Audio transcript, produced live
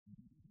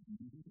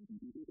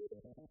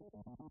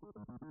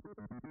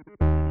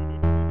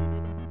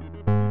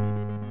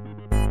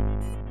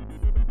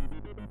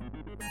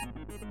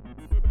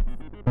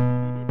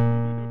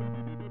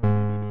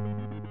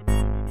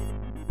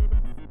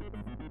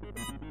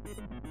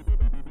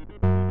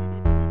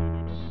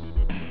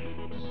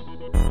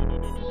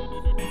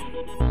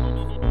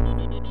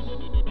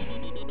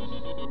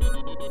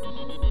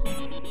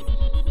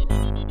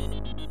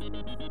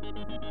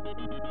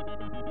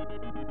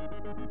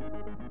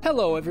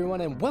Hello,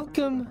 everyone, and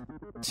welcome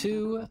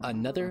to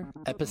another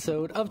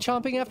episode of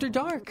Chomping After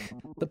Dark,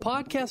 the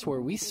podcast where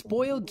we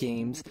spoil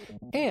games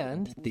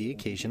and the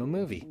occasional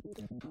movie.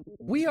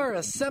 We are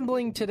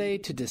assembling today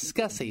to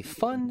discuss a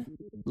fun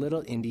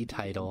little indie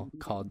title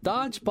called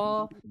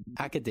Dodgeball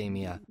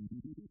Academia.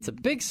 It's a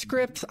big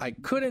script. I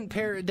couldn't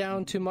pare it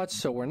down too much,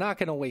 so we're not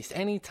going to waste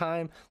any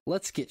time.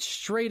 Let's get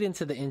straight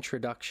into the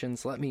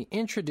introductions. Let me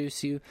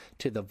introduce you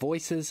to the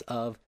voices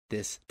of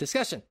this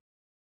discussion.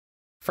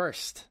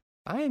 First,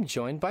 I am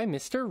joined by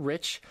Mr.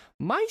 Rich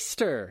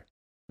Meister,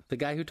 the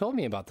guy who told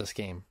me about this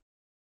game.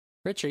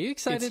 Rich, are you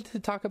excited to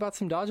talk about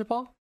some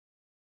dodgeball?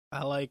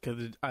 I like a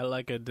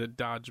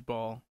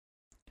dodgeball.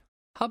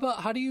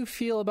 How do you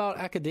feel about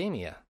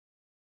Academia?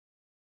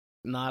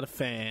 Not a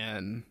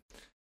fan.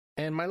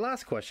 And my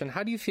last question,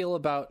 how do you feel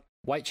about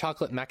white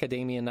chocolate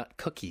macadamia nut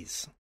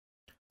cookies?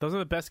 Those are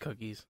the best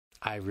cookies.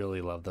 I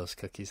really love those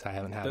cookies. I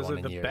haven't had those one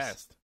in years. Those are the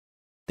best.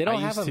 They don't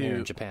have them here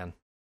in Japan.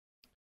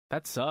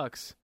 That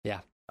sucks.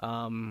 Yeah.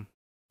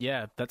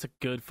 Yeah, that's a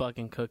good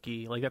fucking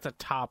cookie. Like, that's a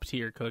top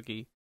tier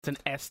cookie. It's an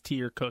S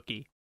tier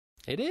cookie.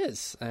 It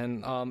is.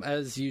 And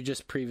as you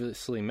just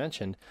previously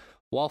mentioned,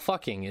 while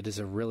fucking, it is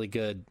a really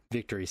good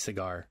victory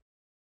cigar.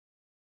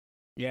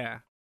 Yeah.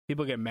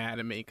 People get mad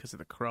at me because of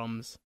the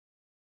crumbs.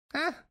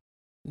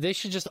 They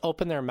should just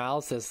open their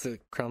mouths as the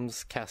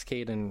crumbs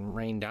cascade and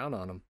rain down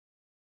on them.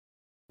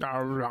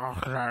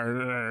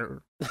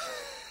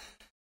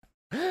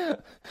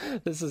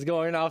 This is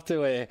going off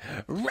to a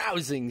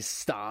rousing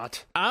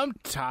start. I'm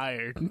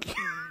tired.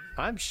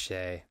 I'm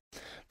Shay.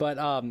 But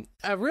I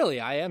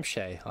am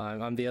Shay.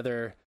 I'm the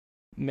other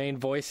main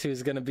voice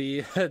who's going to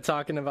be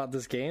talking about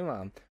this game.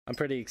 I'm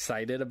pretty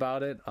excited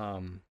about it. Yeah,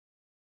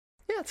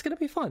 it's going to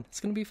be fun. It's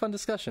going to be a fun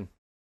discussion.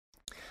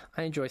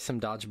 I enjoy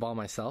some dodgeball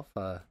myself.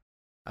 I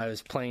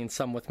was playing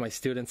some with my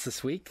students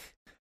this week.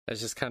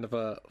 It's just kind of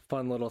a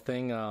fun little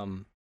thing.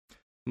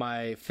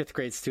 My 5th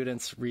grade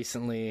students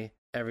recently,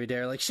 every day,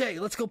 are like, Shay,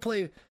 let's go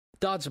play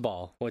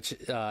dodgeball, which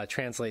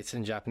translates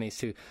in Japanese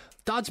to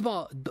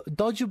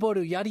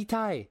dojuboru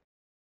yaritai.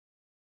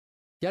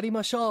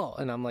 Yarimashou.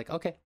 And I'm like,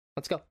 okay,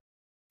 let's go.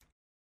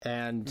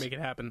 And make it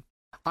happen.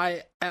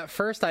 At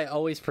first, I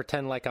always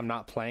pretend like I'm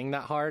not playing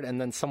that hard,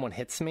 and then someone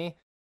hits me,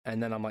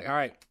 and then I'm like, all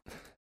right,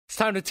 it's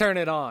time to turn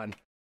it on.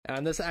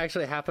 And this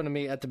actually happened to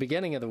me at the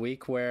beginning of the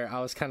week where I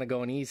was kind of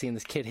going easy, and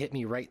this kid hit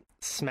me right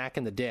smack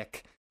in the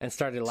dick and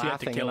started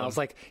laughing, and I was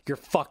like, you're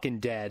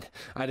fucking dead.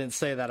 I didn't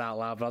say that out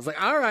loud, but I was like,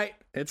 all right,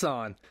 it's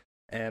on.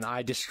 And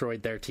I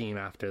destroyed their team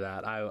after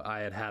that.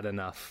 I had had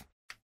enough.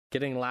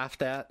 Getting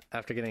laughed at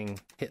after getting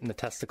hit in the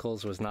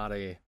testicles was not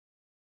a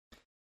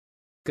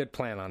good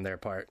plan on their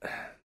part.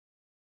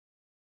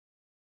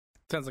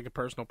 Sounds like a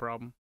personal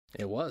problem.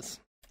 It was.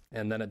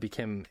 And then it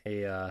became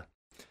a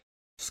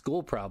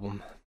school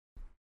problem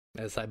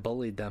as I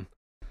bullied them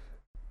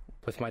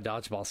with my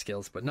dodgeball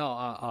skills. But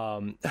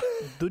no,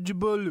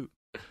 Dodgeball.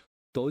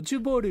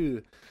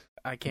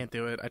 I can't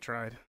do it. I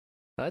tried.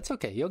 That's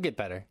okay. You'll get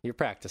better. You're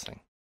practicing.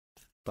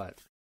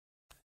 But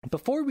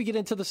before we get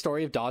into the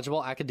story of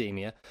Dodgeball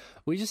Academia,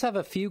 we just have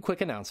a few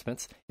quick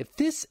announcements. If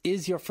this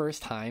is your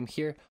first time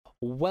here,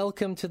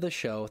 welcome to the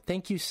show.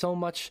 Thank you so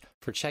much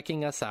for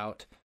checking us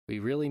out. We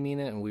really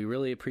mean it, and we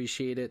really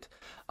appreciate it.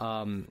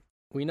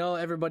 We know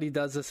everybody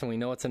does this, and we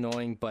know it's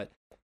annoying, but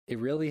it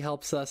really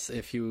helps us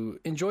if you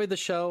enjoy the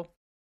show.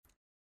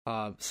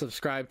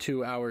 Subscribe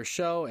to our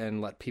show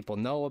and let people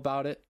know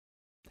about it.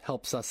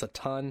 Helps us a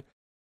ton.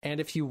 And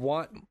if you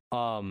want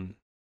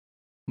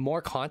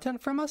more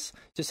content from us,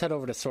 just head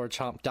over to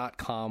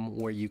swordchomp.com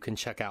where you can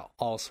check out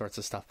all sorts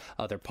of stuff.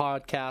 Other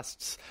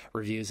podcasts,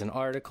 reviews and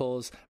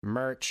articles,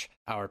 merch,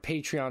 our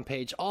Patreon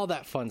page, all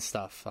that fun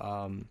stuff.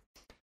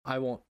 I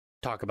won't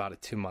talk about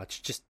it too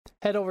much. Just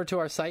head over to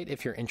our site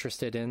if you're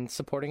interested in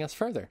supporting us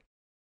further.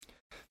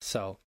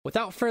 So,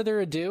 without further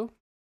ado,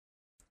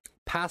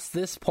 past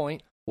this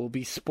point will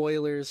be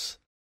spoilers.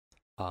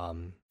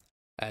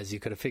 As you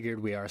could have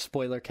figured, we are a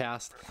spoiler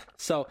cast.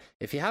 So,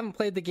 if you haven't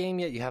played the game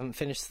yet, you haven't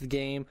finished the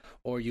game,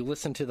 or you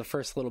listen to the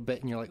first little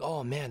bit and you're like,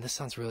 oh man, this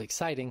sounds really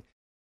exciting,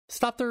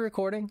 stop the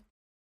recording,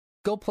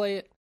 go play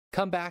it,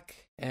 come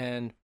back,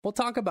 and we'll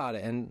talk about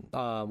it, and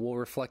we'll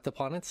reflect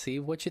upon it, see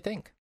what you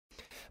think.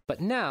 But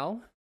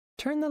now,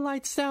 turn the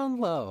lights down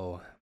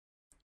low.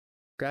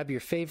 Grab your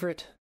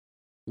favorite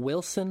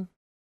Wilson,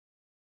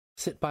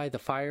 sit by the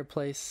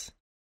fireplace,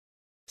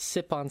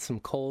 sip on some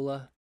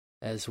cola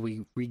as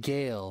we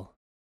regale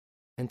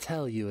and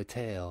tell you a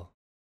tale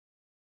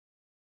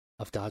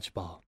of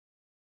dodgeball.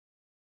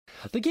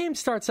 The game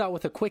starts out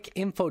with a quick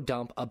info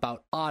dump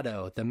about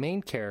Otto, the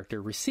main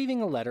character,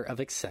 receiving a letter of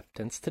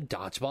acceptance to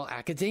Dodgeball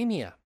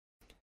Academia.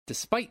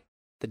 Despite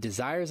the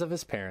desires of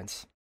his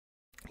parents,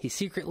 he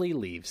secretly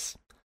leaves.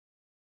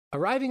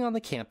 Arriving on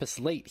the campus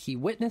late, he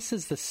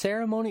witnesses the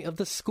ceremony of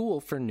the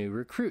school for new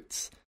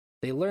recruits.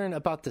 They learn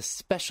about the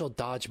special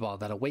dodgeball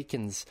that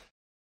awakens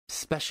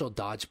special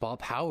dodgeball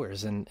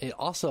powers, and it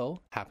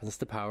also happens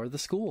to power the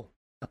school.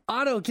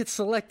 Otto gets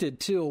selected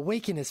to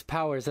awaken his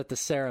powers at the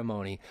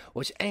ceremony,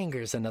 which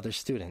angers another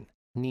student,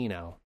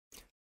 Nino,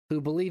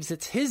 who believes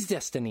it's his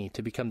destiny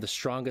to become the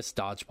strongest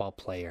dodgeball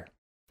player.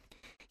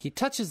 He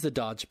touches the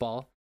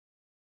dodgeball,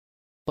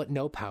 but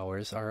no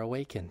powers are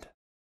awakened.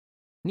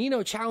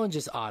 Nino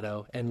challenges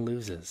Otto and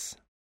loses.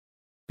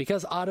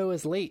 Because Otto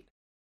is late,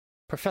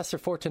 Professor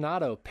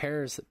Fortunato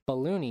pairs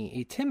Balloony,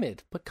 a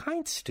timid but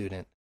kind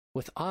student,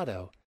 with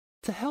Otto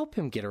to help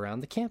him get around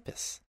the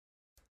campus.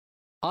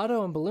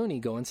 Otto and Balloony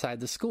go inside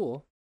the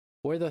school,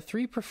 where the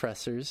three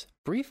professors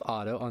brief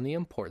Otto on the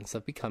importance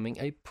of becoming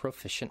a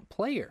proficient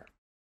player.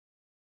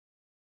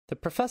 The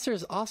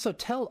professors also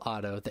tell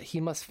Otto that he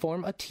must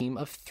form a team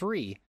of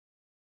 3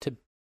 to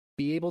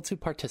be able to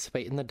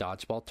participate in the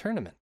dodgeball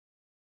tournament.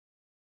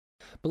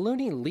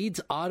 Balloony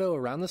leads Otto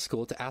around the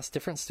school to ask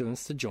different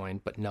students to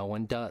join, but no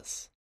one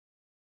does.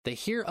 They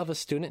hear of a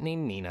student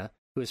named Nina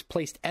who has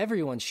placed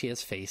everyone she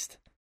has faced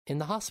in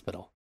the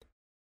hospital.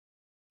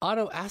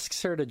 Otto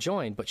asks her to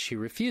join, but she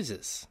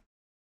refuses.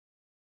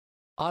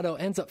 Otto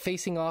ends up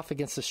facing off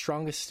against the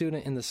strongest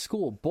student in the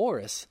school,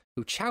 Boris,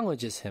 who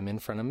challenges him in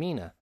front of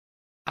Mina.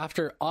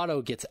 After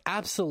Otto gets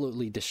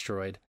absolutely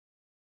destroyed,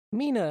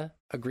 Mina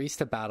agrees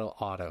to battle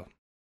Otto.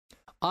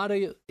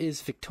 Otto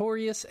is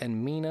victorious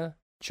and Mina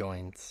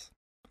joins.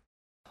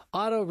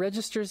 Otto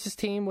registers his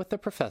team with the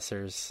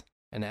professors,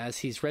 and as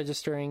he's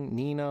registering,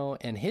 Nino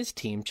and his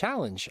team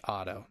challenge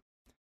Otto.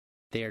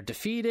 They are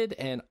defeated,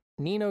 and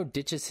Nino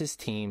ditches his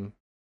team,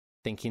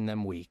 thinking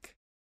them weak.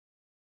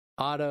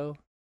 Otto,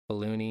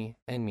 Balloony,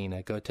 and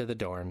Mina go to the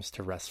dorms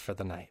to rest for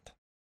the night.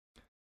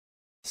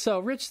 So,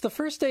 Rich, the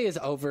first day is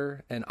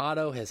over, and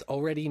Otto has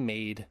already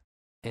made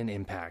an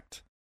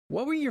impact.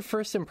 What were your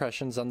first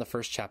impressions on the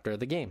first chapter of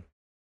the game?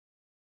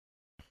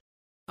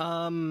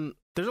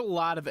 There's a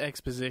lot of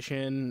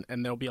exposition,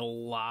 and there'll be a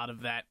lot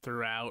of that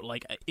throughout.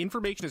 Like,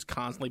 information is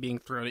constantly being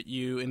thrown at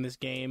you in this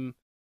game,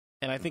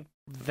 and I think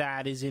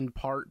that is in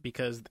part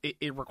because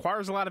it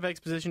requires a lot of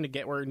exposition to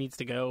get where it needs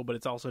to go, but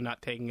it's also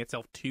not taking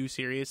itself too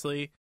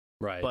seriously.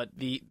 Right. But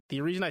the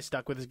reason I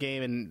stuck with this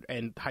game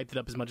and hyped it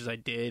up as much as I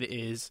did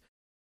is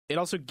it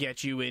also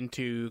gets you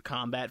into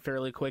combat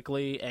fairly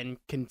quickly and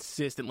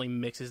consistently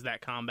mixes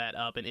that combat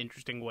up in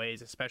interesting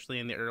ways, especially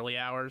in the early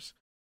hours.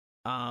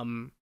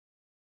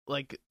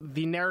 Like,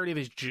 the narrative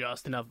is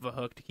just enough of a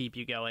hook to keep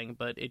you going,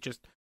 but it just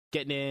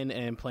getting in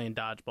and playing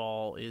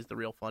dodgeball is the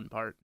real fun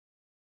part.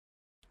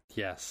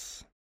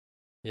 Yes,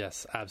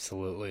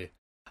 absolutely.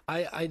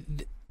 I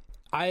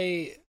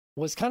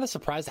was kind of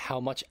surprised at how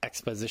much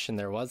exposition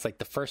there was. Like,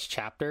 the first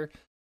chapter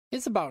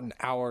is about an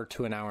hour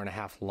to an hour and a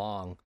half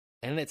long,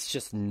 and it's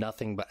just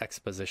nothing but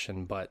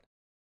exposition, but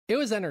it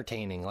was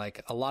entertaining.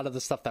 Like, a lot of the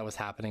stuff that was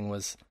happening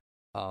was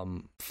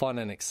fun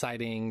and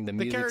exciting.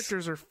 The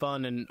characters are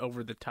fun and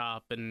over the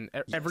top, and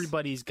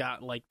everybody's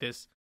got like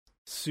this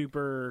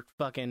super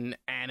fucking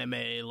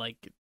anime, like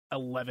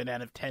 11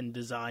 out of 10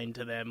 design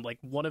to them. Like,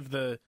 one of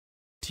the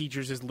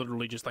teachers is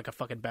literally just like a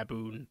fucking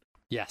baboon.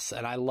 Yes,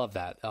 and I love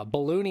that.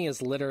 Balloony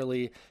is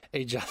literally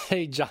a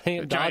giant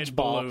dodgeball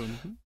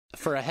balloon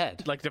for a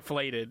head. Like,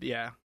 deflated,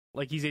 yeah.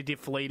 Like, he's a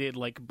deflated,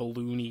 like,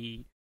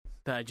 balloony,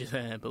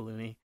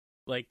 balloony,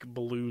 like,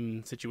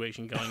 balloon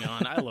situation going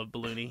on. I love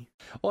Balloony.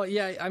 Well,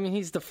 yeah, I mean,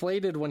 he's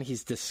deflated when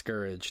he's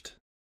discouraged.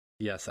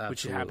 Yes, absolutely.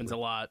 Which happens a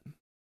lot.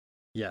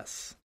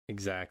 Yes,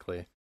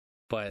 exactly.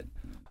 But,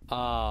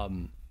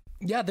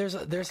 yeah,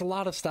 there's a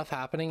lot of stuff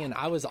happening, and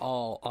I was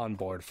all on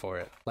board for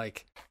it.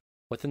 Like,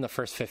 within the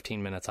first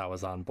 15 minutes, I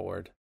was on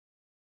board.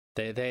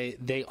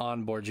 They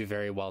onboard you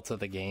very well to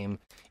the game,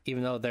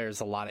 even though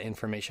there's a lot of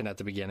information at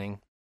the beginning.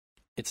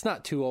 It's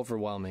not too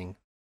overwhelming,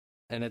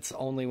 and it's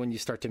only when you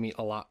start to meet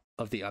a lot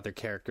of the other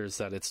characters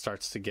that it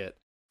starts to get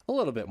a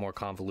little bit more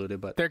convoluted.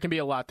 But there can be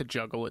a lot to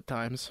juggle at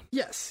times.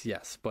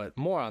 Yes, but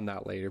more on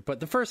that later. But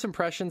the first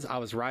impressions, I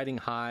was riding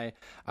high.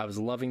 I was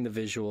loving the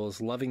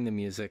visuals, loving the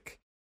music.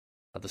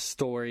 The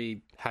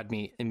story had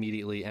me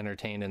immediately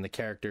entertained, and the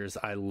characters,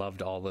 I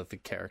loved all of the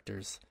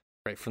characters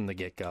right from the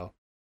get-go.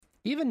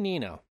 Even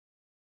Nino.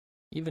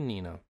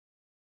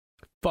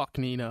 Fuck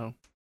Nino.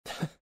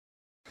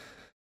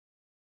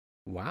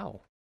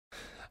 Wow.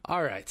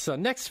 All right, so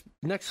next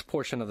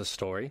portion of the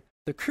story.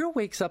 The crew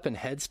wakes up and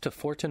heads to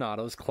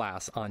Fortunato's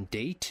class on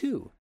day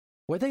 2,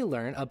 where they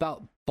learn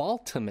about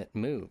Baltimate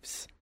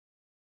moves.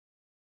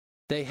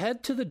 They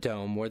head to the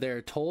dome where they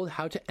are told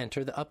how to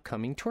enter the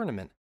upcoming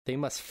tournament. They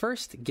must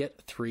first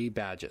get 3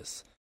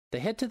 badges. They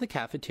head to the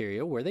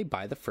cafeteria where they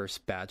buy the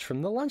first badge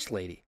from the lunch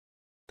lady.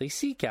 They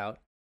seek out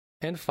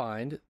and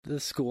find the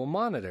school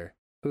monitor,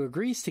 who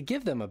agrees to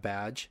give them a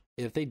badge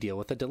if they deal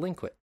with a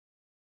delinquent.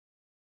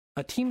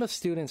 A team of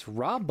students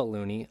rob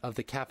Balloony of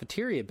the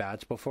cafeteria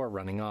badge before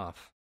running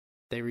off.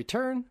 They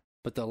return,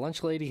 but the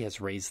lunch lady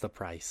has raised the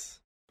price.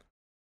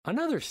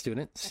 Another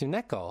student,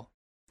 Tsuneko,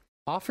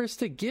 offers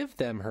to give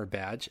them her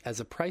badge as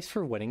a price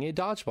for winning a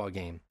dodgeball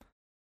game.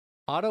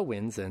 Otto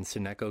wins and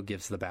Tsuneko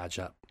gives the badge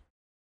up.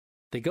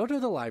 They go to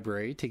the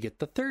library to get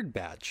the third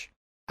badge.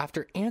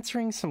 After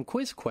answering some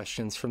quiz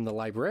questions from the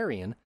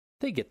librarian,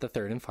 they get the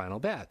third and final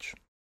badge.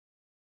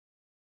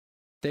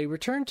 They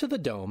return to the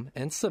dome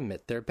and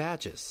submit their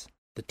badges.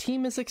 The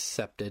team is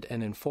accepted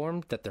and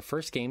informed that their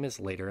first game is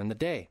later in the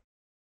day.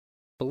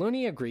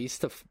 Balloony agrees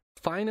to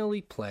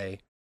finally play,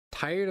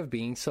 tired of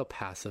being so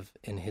passive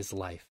in his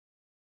life.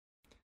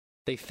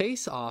 They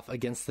face off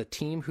against the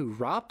team who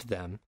robbed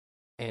them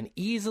and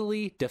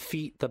easily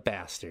defeat the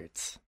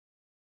bastards.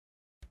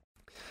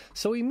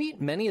 So we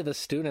meet many of the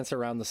students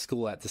around the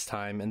school at this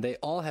time, and they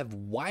all have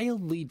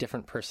wildly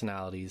different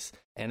personalities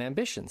and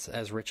ambitions,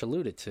 as Rich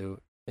alluded to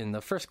in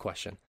the first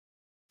question.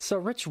 So,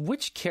 Rich,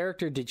 which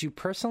character did you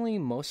personally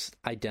most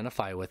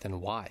identify with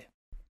and why?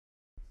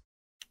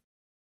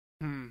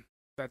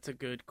 That's a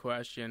good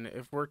question.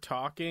 If we're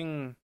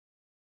talking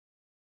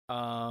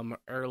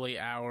early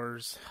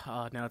hours,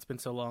 now it's been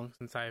so long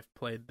since I've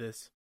played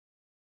this.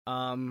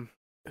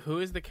 Who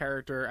is the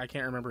character? I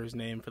can't remember his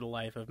name for the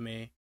life of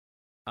me.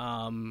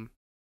 Who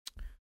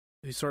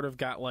sort of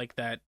got like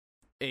that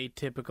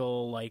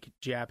atypical like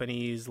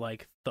Japanese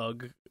like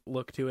thug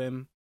look to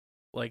him,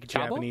 like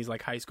Chabo? Japanese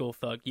like high school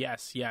thug.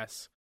 Yes.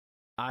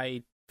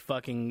 I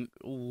fucking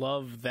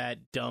love that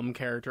dumb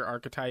character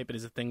archetype. It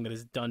is a thing that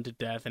is done to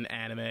death in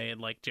anime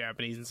and like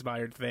Japanese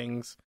inspired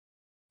things.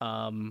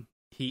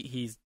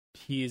 He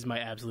is my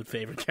absolute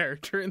favorite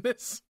character in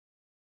this.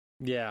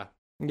 Yeah,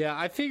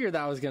 I figured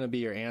that was going to be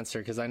your answer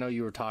because I know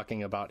you were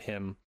talking about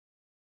him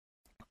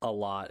a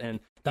lot, and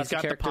that's a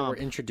character we're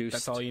introduced.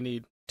 That's all you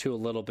need to a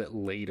little bit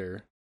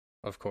later,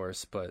 of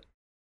course. But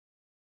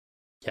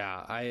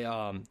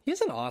yeah,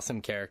 he's an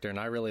awesome character, and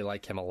I really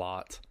like him a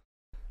lot.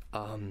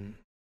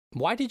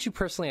 Why did you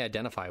personally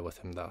identify with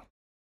him though?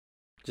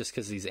 Just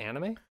because he's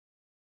anime?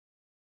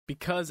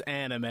 Because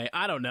anime.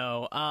 I don't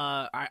know.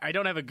 I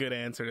don't have a good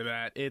answer to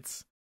that.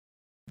 It's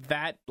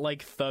that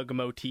like thug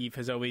motif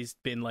has always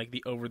been like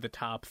the over the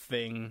top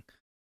thing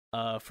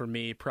for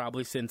me,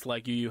 probably since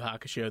like Yu Yu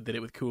Hakusho did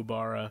it with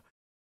Kuwabara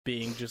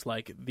being just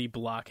like the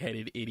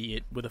blockheaded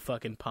idiot with a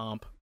fucking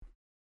pomp.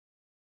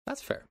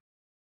 That's fair.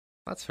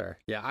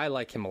 Yeah, I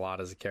like him a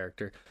lot as a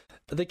character.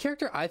 The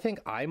character I think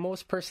I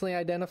most personally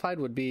identified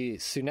would be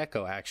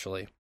Tsuneko,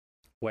 actually,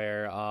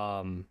 where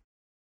I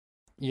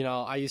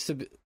used to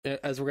be,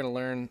 as we're going to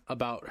learn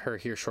about her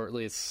here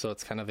shortly, so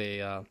it's kind of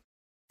a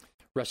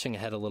rushing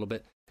ahead a little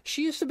bit.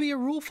 She used to be a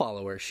rule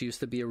follower. She used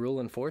to be a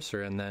rule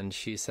enforcer, and then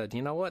she said,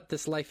 you know what,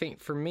 this life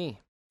ain't for me.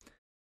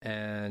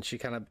 And she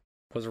kind of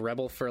was a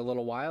rebel for a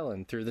little while,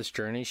 and through this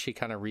journey, she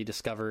kind of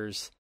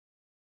rediscovers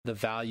the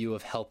value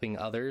of helping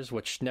others,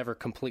 which never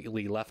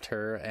completely left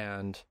her,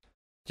 and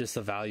just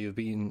the value of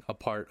being a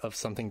part of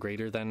something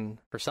greater than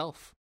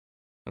herself.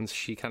 And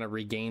she kind of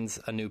regains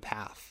a new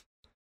path.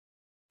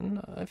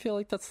 And I feel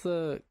like that's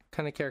the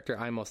kind of character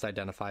I most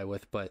identify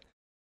with, but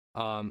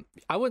I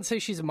wouldn't say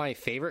she's my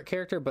favorite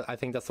character, but I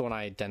think that's the one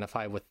I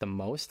identify with the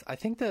most. I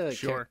think the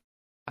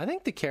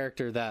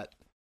character that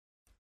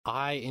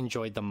I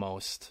enjoyed the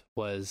most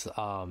was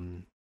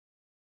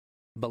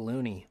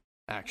Balloony,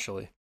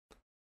 actually.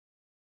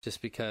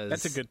 Just because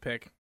that's a good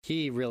pick.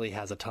 He really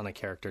has a ton of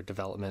character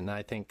development, and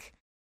I think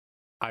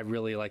I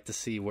really like to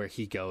see where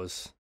he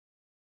goes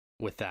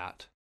with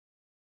that.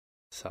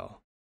 So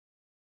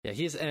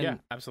yeah,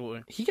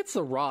 absolutely. He gets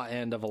the raw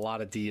end of a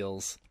lot of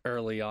deals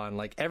early on.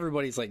 Like,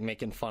 everybody's like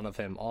making fun of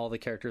him. All the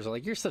characters are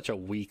like, you're such a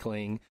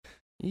weakling.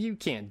 You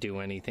can't do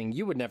anything.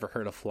 You would never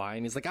hurt a fly.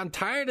 And he's like, I'm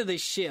tired of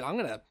this shit. I'm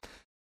gonna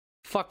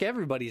fuck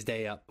everybody's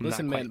day up.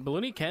 Listen, man,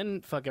 Balloony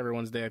can fuck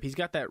everyone's day up. He's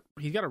got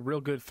a real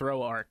good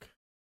throw arc.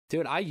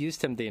 Dude, I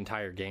used him the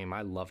entire game.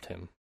 I loved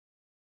him.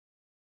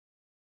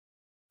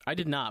 I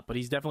did not, but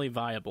he's definitely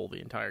viable the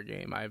entire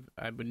game. I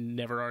would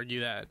never argue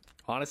that.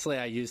 Honestly,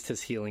 I used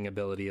his healing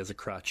ability as a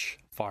crutch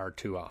far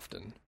too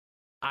often.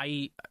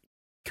 I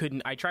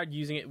couldn't. I tried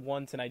using it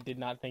once, and I did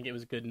not think it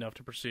was good enough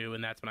to pursue,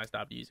 and that's when I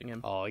stopped using him.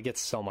 Oh, it gets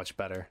so much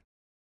better.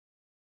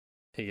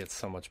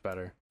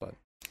 But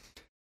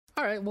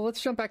all right, well,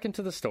 let's jump back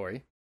into the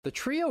story. The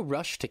trio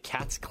rushed to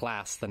Kat's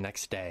class the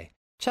next day.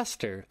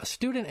 Chester, a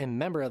student and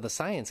member of the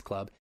science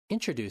club,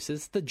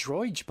 introduces the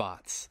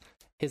Droidbots,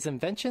 his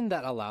invention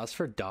that allows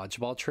for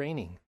dodgeball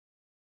training.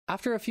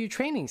 After a few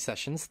training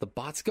sessions, the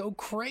bots go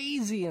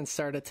crazy and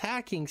start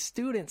attacking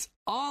students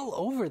all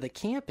over the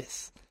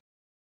campus.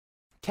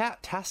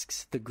 Kat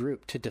tasks the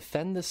group to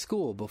defend the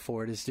school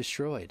before it is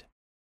destroyed.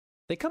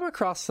 They come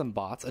across some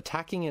bots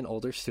attacking an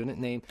older student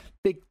named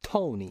Big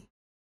Tony.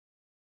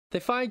 They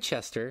find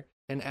Chester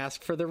and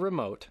ask for the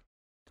remote,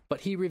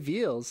 but he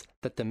reveals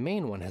that the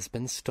main one has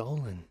been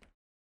stolen.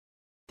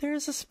 There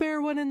is a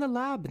spare one in the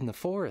lab in the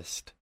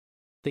forest.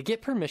 They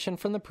get permission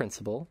from the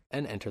principal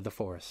and enter the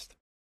forest.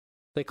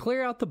 They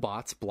clear out the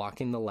bots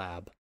blocking the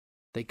lab.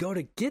 They go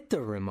to get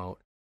the remote,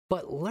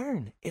 but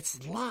learn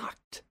it's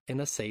locked in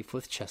a safe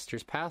with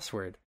Chester's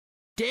password.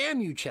 Damn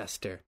you,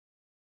 Chester!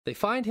 They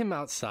find him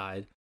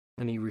outside,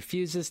 and he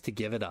refuses to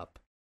give it up.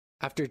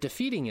 After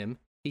defeating him,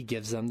 he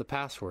gives them the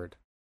password.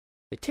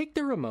 They take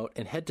the remote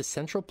and head to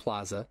Central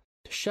Plaza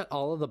to shut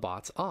all of the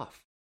bots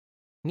off.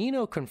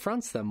 Nino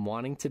confronts them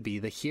wanting to be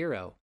the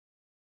hero.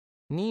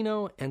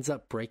 Nino ends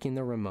up breaking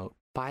the remote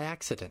by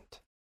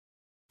accident.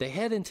 They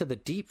head into the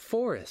deep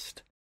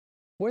forest,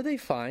 where they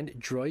find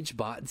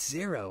Droidbot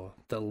Zero,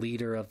 the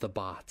leader of the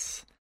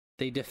bots.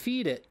 They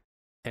defeat it,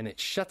 and it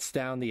shuts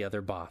down the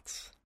other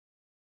bots.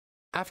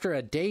 After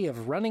a day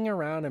of running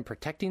around and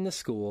protecting the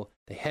school,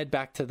 they head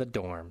back to the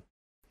dorm.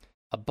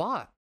 A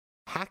bot,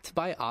 hacked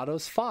by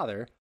Otto's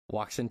father,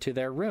 walks into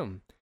their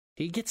room.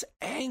 He gets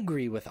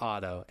angry with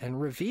Otto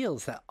and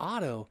reveals that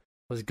Otto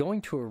was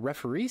going to a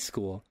referee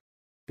school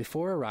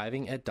before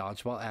arriving at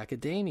Dodgeball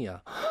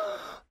Academia.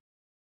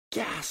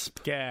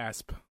 Gasp!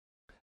 Gasp.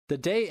 The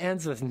day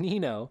ends with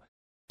Nino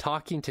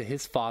talking to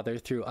his father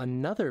through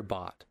another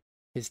bot.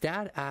 His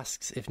dad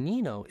asks if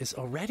Nino is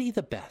already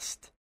the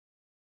best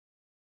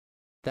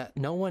that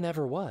no one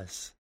ever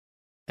was.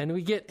 And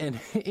we get an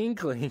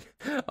inkling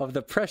of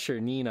the pressure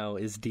Nino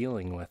is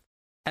dealing with.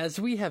 As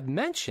we have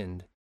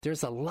mentioned,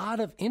 there's a lot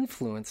of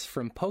influence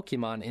from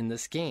Pokemon in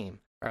this game,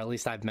 or at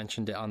least I've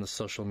mentioned it on the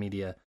social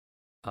media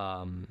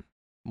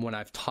when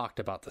I've talked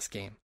about this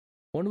game.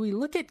 When we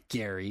look at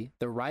Gary,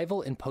 the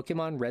rival in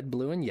Pokemon Red,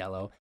 Blue, and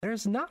Yellow,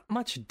 there's not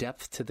much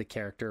depth to the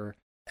character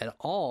at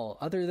all,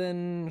 other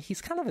than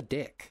he's kind of a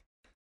dick.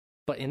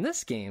 But in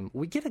this game,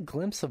 we get a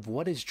glimpse of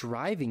what is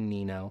driving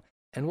Nino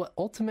and what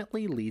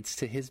ultimately leads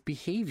to his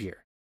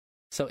behavior.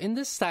 So in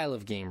this style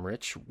of game,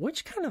 Rich,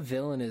 which kind of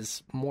villain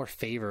is more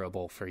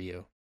favorable for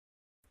you?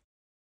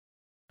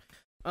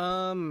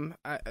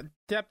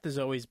 Depth is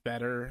always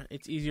better.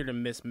 It's easier to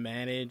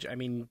mismanage. I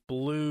mean,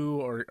 Blue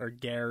or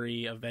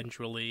Gary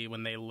eventually,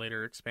 when they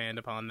later expand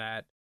upon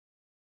that.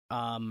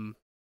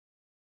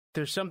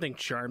 There's something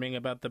charming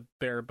about the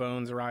bare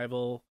bones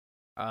rival.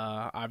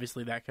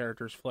 Obviously that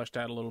character's fleshed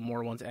out a little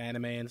more once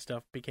anime and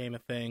stuff became a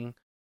thing.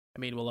 I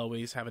mean, we'll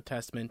always have a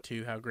testament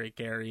to how great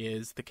Gary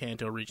is. The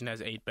Kanto region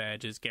has 8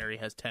 badges. Gary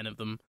has 10 of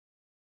them.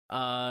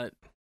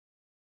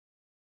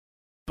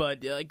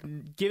 But like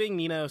giving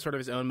Nino sort of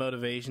his own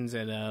motivations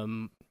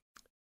and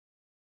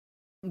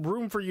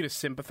room for you to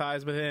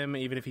sympathize with him,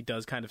 even if he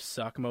does kind of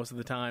suck most of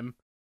the time,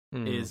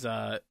 is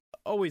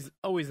always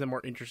the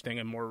more interesting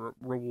and more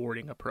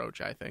rewarding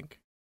approach, I think.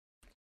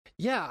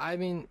 Yeah, I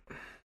mean,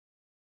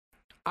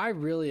 I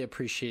really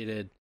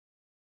appreciated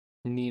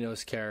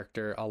Nino's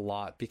character a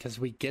lot because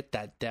we get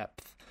that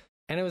depth,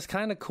 and it was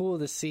kind of cool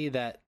to see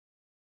that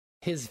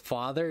his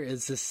father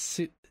is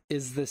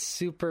this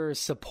super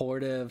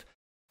supportive,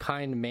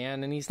 kind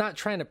man, and he's not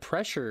trying to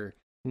pressure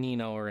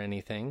Nino or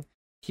anything.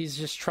 He's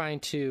just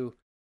trying to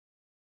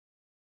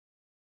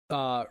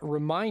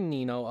remind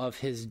Nino of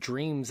his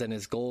dreams and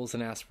his goals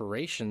and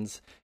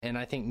aspirations, and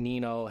I think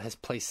Nino has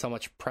placed so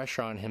much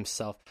pressure on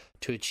himself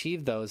to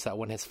achieve those that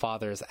when his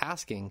father is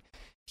asking,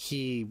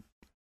 he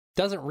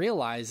doesn't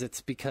realize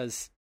it's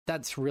because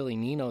that's really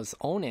Nino's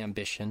own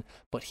ambition,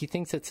 but he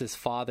thinks it's his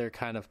father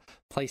kind of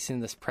placing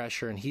this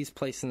pressure, and he's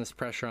placing this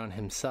pressure on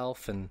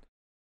himself, and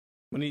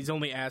when he's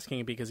only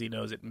asking because he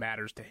knows it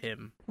matters to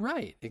him.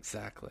 Right,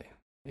 exactly.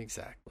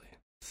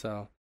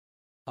 So,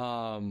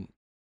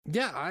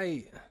 yeah,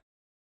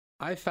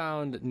 I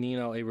found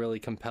Nino a really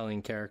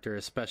compelling character,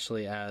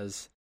 especially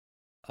as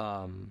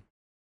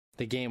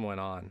the game went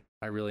on.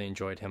 I really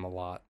enjoyed him a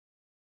lot.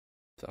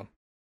 So,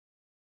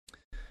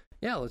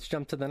 yeah, let's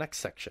jump to the next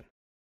section.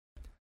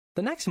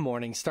 The next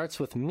morning starts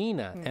with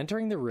Mina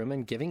entering the room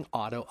and giving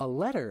Otto a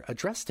letter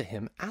addressed to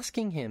him,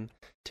 asking him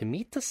to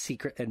meet the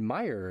secret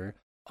admirer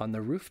on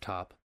the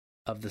rooftop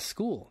of the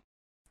school.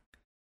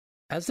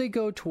 As they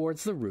go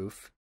towards the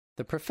roof,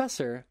 the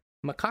professor,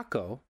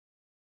 Makako,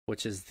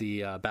 which is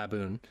the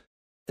baboon,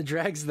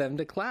 drags them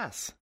to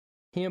class.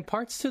 He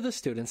imparts to the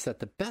students that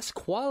the best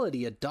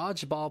quality a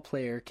dodgeball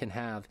player can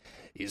have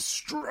is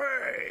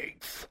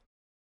strength.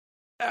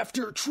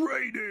 After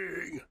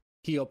training,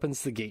 he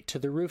opens the gate to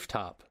the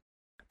rooftop.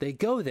 They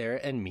go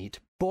there and meet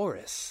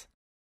Boris.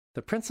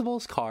 The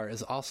principal's car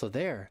is also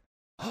there,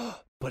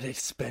 but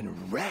it's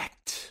been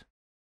wrecked.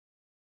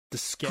 The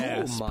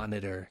school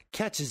monitor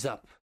catches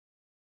up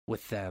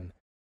with them,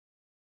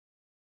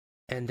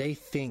 and they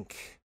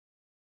think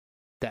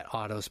that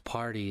Otto's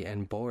party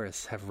and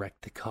Boris have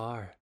wrecked the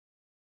car.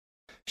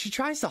 She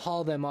tries to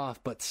haul them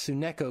off, but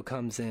Tsuneko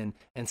comes in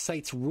and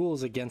cites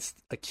rules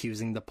against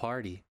accusing the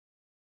party.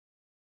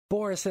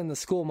 Boris and the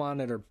school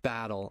monitor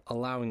battle,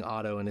 allowing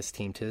Otto and his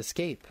team to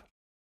escape.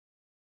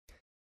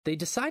 They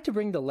decide to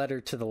bring the letter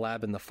to the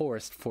lab in the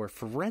forest for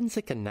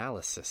forensic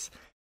analysis,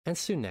 and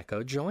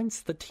Tsuneko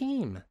joins the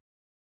team.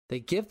 They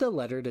give the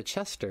letter to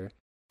Chester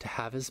to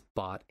have his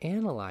bot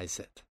analyze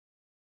it.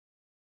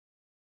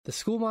 The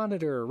school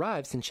monitor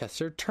arrives and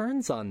Chester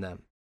turns on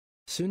them.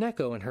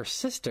 Tsuneko and her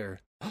sister,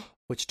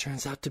 which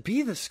turns out to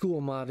be the school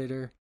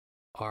monitor,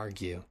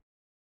 argue.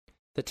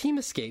 The team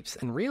escapes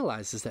and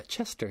realizes that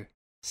Chester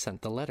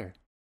sent the letter.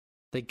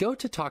 They go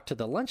to talk to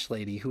the lunch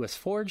lady who has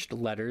forged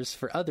letters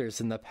for others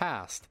in the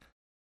past.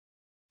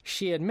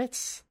 She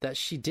admits that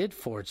she did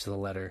forge the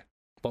letter,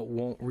 but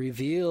won't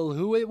reveal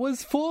who it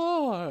was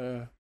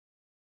for.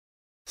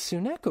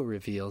 Tsuneko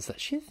reveals that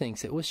she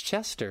thinks it was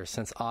Chester,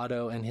 since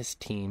Otto and his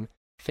team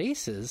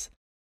faces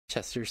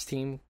Chester's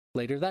team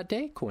later that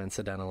day,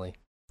 coincidentally.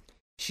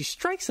 She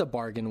strikes a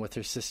bargain with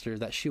her sister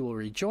that she will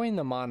rejoin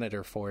the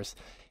Monitor Force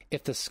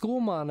if the school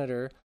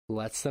monitor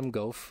lets them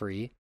go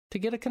free to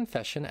get a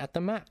confession at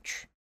the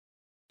match.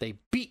 They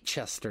beat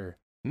Chester,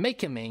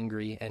 make him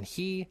angry, and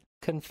he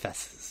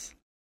confesses.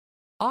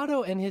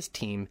 Otto and his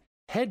team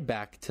head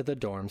back to the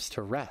dorms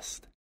to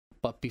rest,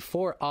 but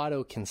before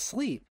Otto can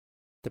sleep,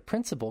 the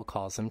principal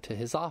calls him to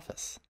his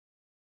office.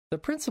 The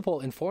principal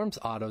informs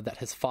Otto that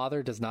his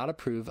father does not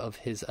approve of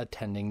his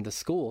attending the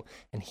school,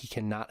 and he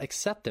cannot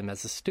accept him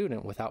as a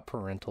student without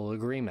parental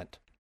agreement.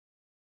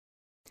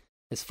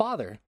 His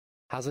father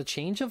has a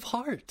change of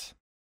heart,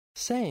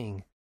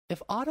 saying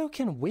if Otto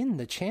can win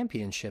the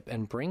championship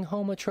and bring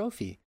home a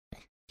trophy,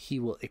 he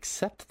will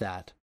accept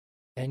that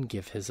and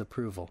give his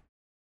approval.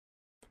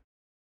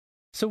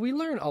 So we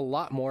learn a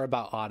lot more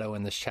about Otto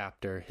in this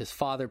chapter. His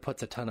father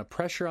puts a ton of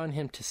pressure on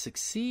him to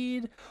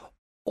succeed,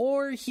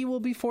 or he will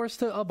be forced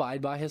to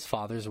abide by his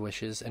father's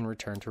wishes and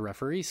return to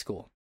referee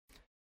school.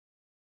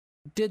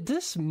 Did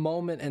this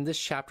moment and this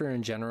chapter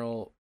in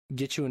general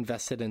get you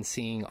invested in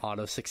seeing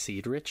Otto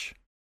succeed, Rich?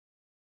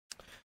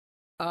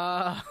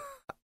 I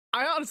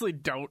honestly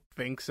don't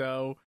think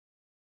so.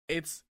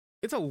 It's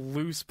a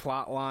loose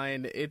plot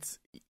line.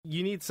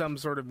 You need some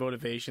sort of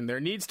motivation. There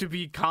needs to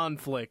be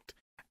conflict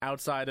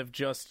outside of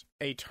just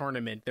a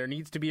tournament. There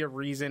needs to be a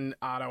reason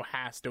Otto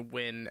has to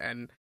win,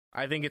 and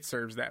I think it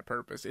serves that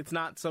purpose. It's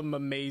not some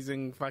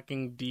amazing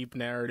fucking deep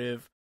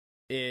narrative.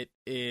 It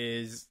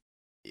is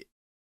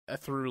a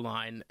through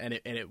line, and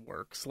it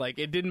works. Like,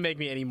 it didn't make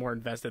me any more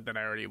invested than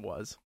I already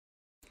was.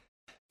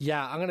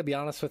 Yeah, I'm going to be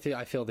honest with you.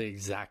 I feel the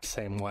exact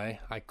same way.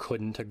 I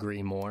couldn't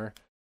agree more.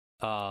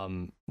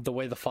 The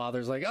way the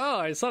father's like, oh,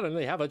 I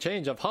suddenly have a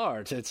change of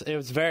heart. It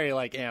was very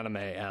like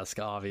anime-esque,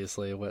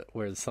 obviously,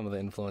 where some of the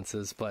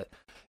influences. But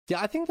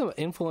yeah, I think the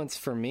influence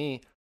for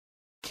me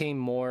came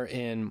more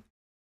in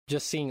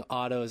just seeing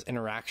Otto's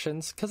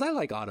interactions, because I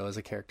like Otto as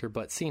a character,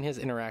 but seeing his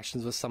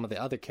interactions with some of the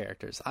other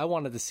characters. I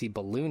wanted to see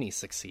Balloony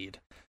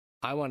succeed.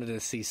 I wanted to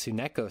see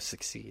Tsuneko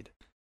succeed.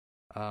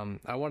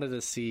 I wanted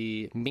to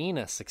see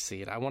Mina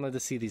succeed. I wanted to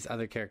see these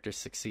other characters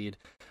succeed.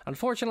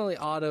 Unfortunately,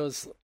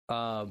 Otto's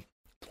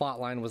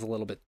plotline was a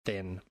little bit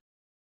thin,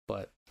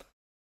 but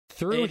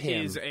through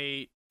him... It is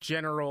a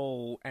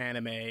general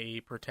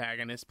anime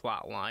protagonist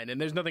plotline, and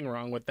there's nothing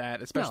wrong with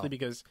that, especially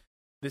because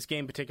this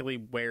game particularly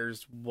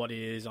wears what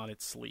is on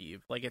its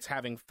sleeve. Like, it's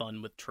having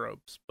fun with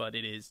tropes, but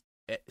it is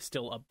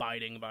still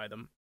abiding by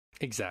them.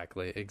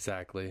 Exactly.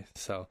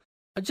 So,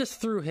 just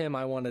through him,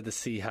 I wanted to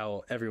see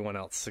how everyone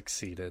else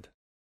succeeded,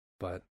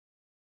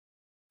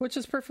 which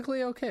is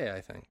perfectly okay,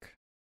 I think.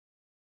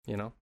 You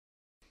know?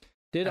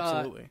 Did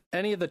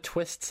any of the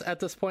twists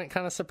at this point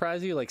kind of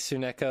surprise you, like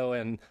Tsuneko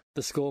and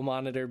the school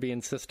monitor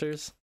being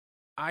sisters?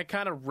 I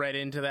kind of read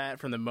into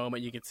that from the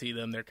moment you could see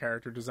them. Their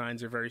character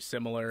designs are very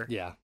similar.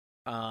 Yeah.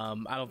 I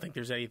don't think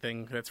there's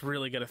anything that's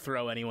really going to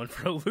throw anyone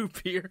for a loop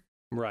here.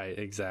 Right,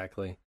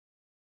 exactly.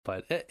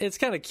 But it's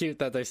kind of cute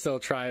that they still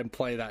try and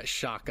play that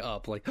shock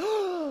up, like,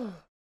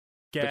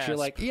 but you're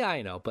like, yeah,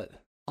 I know, but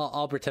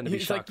I'll pretend to be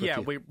shocked with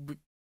you.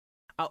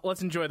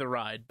 Let's enjoy the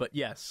ride, but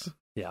yes.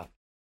 Yeah,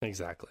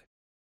 exactly.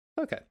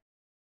 Okay.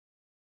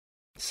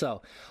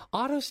 So,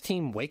 Otto's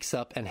team wakes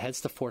up and heads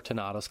to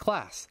Fortunato's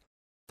class.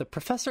 The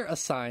professor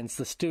assigns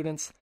the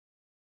students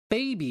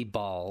baby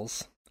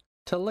balls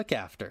to look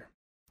after.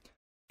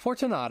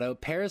 Fortunato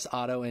pairs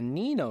Otto and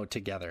Nino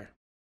together.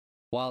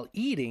 While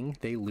eating,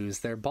 they lose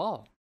their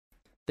ball.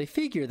 They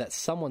figure that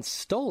someone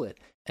stole it,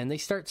 and they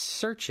start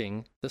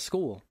searching the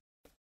school.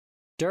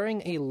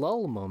 During a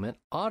lull moment,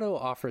 Otto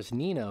offers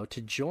Nino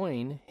to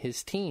join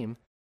his team,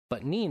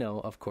 but Nino,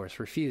 of course,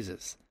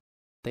 refuses.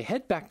 They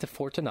head back to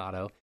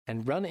Fortunato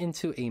and run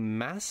into a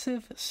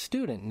massive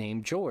student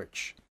named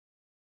George.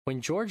 When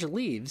George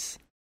leaves,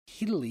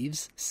 he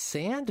leaves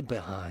sand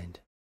behind.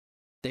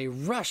 They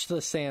rush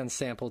the sand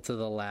sample to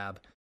the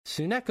lab.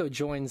 Tsuneko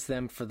joins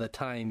them for the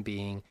time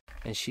being,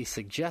 and she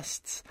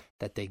suggests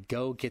that they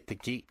go get the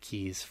gate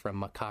keys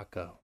from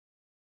Makako.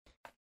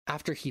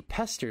 After he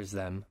pesters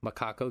them,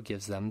 Makako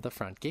gives them the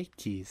front gate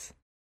keys.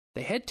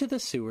 They head to the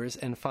sewers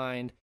and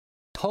find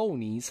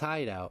Tony's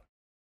hideout.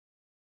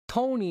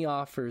 Tony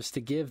offers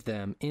to give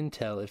them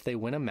intel if they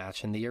win a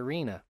match in the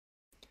arena.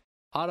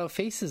 Otto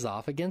faces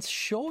off against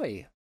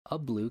Shoy, a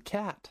blue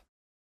cat.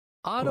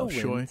 Otto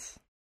wins, Shoy.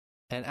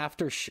 And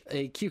after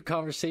a cute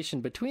conversation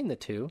between the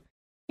two,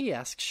 he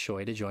asks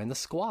Shoy to join the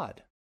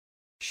squad.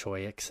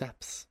 Shoy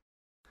accepts.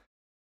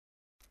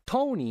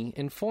 Tony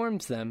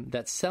informs them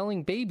that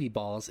selling baby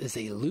balls is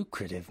a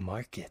lucrative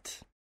market.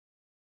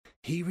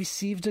 He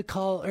received a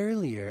call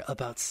earlier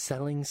about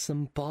selling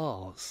some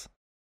balls.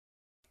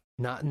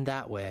 Not in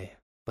that way,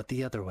 but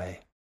the other way.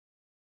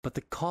 But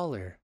the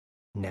caller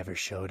never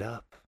showed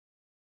up.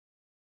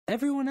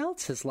 Everyone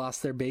else has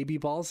lost their baby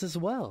balls as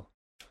well.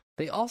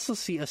 They also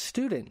see a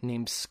student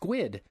named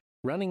Squid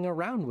running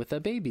around with a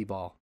baby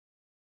ball.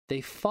 They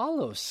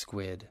follow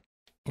Squid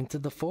into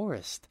the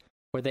forest,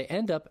 where they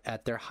end up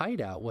at their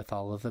hideout with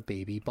all of the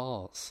baby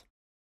balls.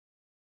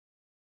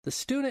 The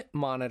student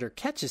monitor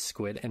catches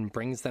Squid and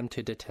brings them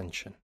to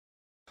detention.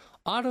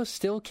 Otto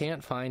still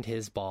can't find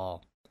his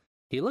ball.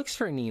 He looks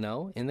for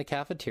Nino in the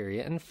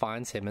cafeteria and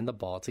finds him and the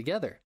ball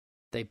together.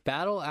 They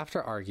battle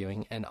after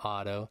arguing, and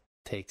Otto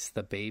takes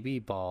the baby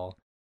ball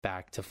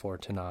back to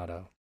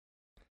Fortunato.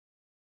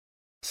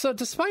 So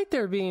despite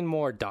there being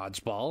more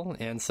dodgeball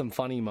and some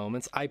funny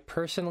moments, I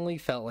personally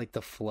felt like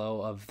the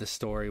flow of the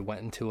story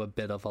went into a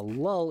bit of a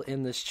lull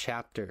in this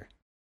chapter.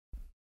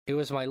 It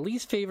was my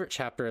least favorite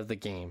chapter of the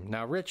game.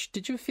 Now, Rich,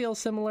 did you feel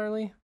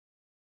similarly?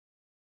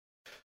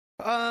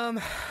 I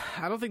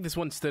don't think this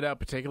one stood out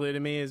particularly to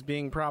me as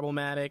being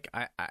problematic.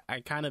 I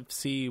kind of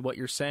see what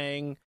you're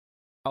saying.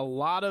 A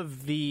lot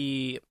of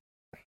the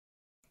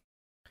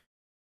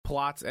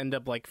plots end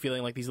up like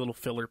feeling like these little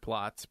filler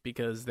plots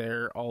because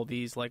they're all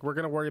these like, we're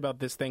going to worry about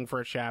this thing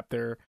for a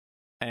chapter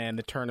and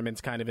the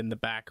tournament's kind of in the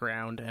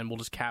background and we'll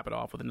just cap it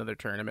off with another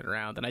tournament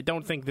round. And I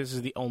don't think this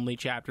is the only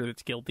chapter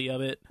that's guilty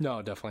of it.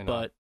 No, definitely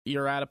not. But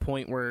you're at a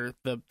point where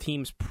the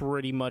team's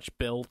pretty much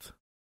built.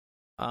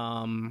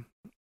 And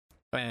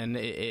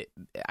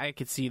I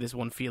could see this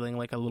one feeling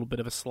like a little bit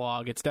of a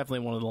slog. It's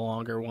definitely one of the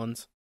longer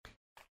ones.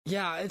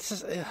 Yeah, it's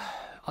just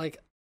like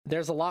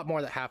there's a lot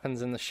more that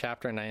happens in this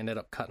chapter, and I ended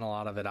up cutting a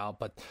lot of it out.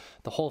 But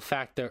the whole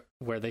fact that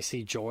where they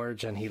see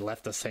George and he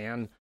left a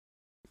sand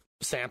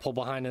sample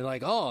behind, and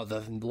like, oh,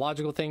 the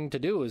logical thing to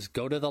do is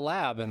go to the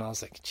lab, and I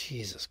was like,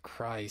 Jesus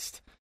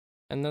Christ.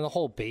 And then the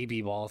whole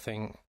baby ball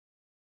thing,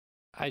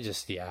 I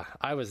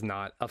was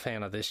not a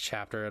fan of this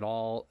chapter at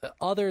all,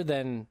 other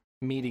than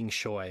meeting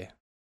Shoy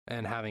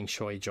and having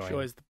Shoy join.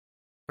 Shoy's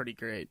pretty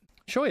great.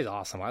 Shoy is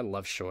awesome. I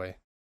love Shoy.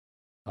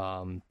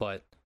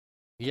 But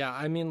yeah,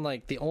 I mean,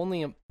 like, the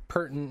only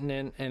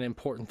pertinent and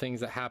important things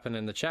that happen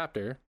in the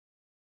chapter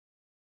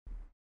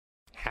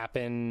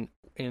happen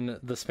in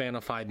the span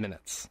of 5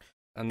 minutes.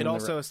 And it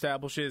also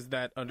establishes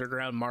that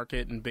underground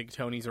market in Big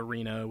Tony's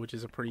arena, which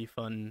is a pretty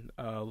fun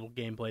little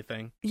gameplay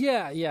thing.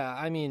 Yeah.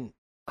 I mean,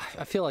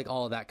 I feel like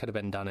all of that could have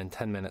been done in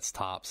 10 minutes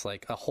tops,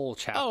 like a whole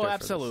chapter. Oh,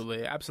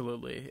 absolutely.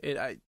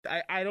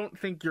 I don't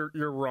think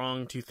you're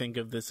wrong to think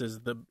of this as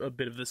a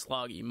bit of the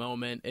sloggy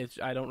moment.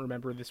 I don't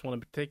remember this one in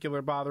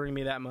particular bothering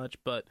me that much,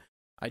 but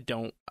I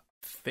don't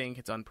think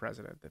it's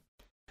unprecedented.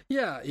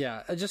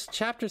 Yeah. Just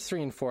chapters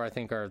 3 and 4, I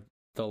think, are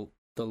the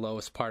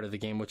lowest part of the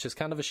game, which is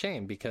kind of a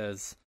shame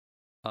because,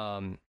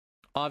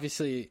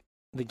 obviously,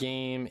 the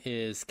game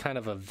is kind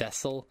of a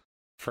vessel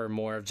for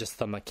more of just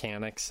the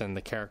mechanics and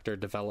the character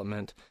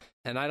development.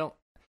 And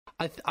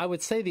I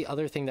would say the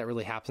other thing that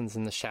really happens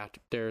in the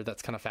chapter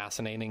that's kind of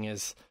fascinating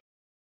is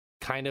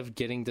kind of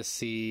getting to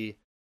see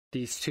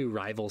these two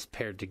rivals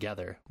paired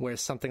together. Whereas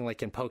something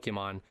like in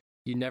Pokemon,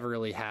 you never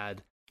really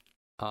had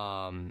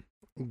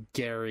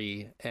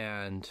Gary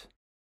and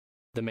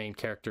the main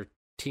character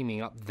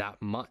teaming up that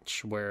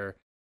much, where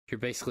you're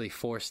basically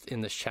forced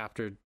in this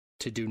chapter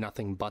to do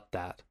nothing but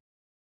that.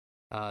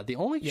 The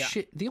only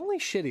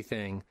shitty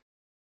thing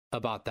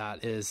about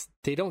that is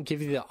they don't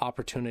give you the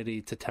opportunity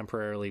to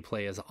temporarily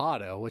play as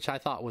Otto, which I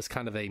thought was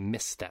kind of a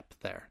misstep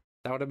there.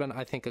 That would have been,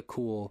 I think, a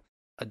cool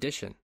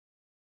addition.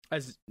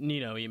 As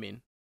Nino, you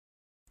mean?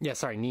 Yeah,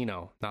 sorry,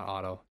 Nino, not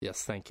Otto.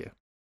 Yes, thank you.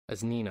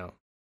 As Nino.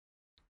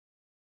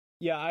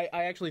 Yeah,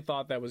 I actually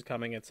thought that was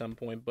coming at some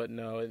point, but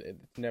no,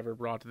 it's never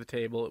brought to the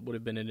table. It would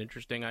have been an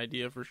interesting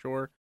idea for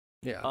sure.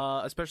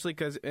 Yeah. Especially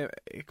because,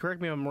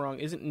 correct me if I'm wrong,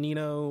 isn't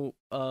Nino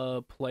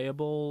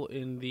playable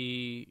in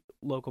the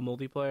local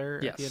multiplayer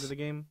at the end of the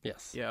game?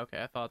 Yes. Yeah,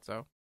 okay, I thought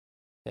so.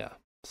 Yeah,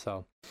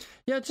 so,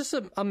 yeah, just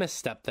a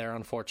misstep there,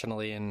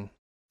 unfortunately, and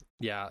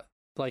yeah,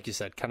 like you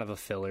said, kind of a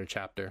filler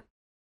chapter.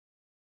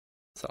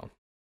 So,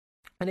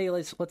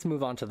 anyways, let's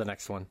move on to the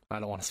next one. I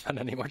don't want to spend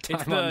any more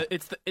time on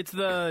it. It's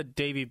the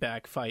Davy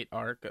back fight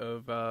arc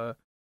of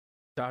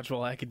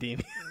Dodgeball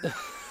Academia.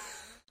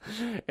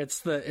 It's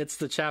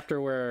the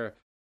chapter where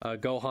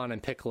Gohan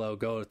and Piccolo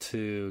go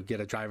to get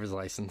a driver's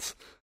license.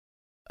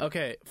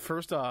 Okay,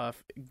 first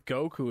off,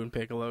 Goku and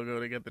Piccolo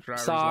go to get the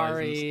driver's license.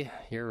 Sorry,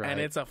 you're right.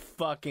 And it's a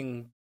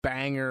fucking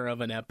banger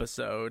of an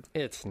episode.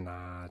 It's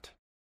not.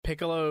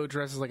 Piccolo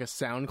dresses like a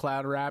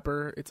SoundCloud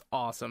rapper. It's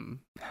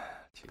awesome.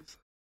 Jeez.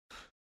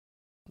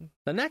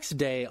 The next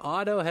day,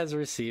 Otto has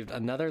received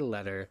another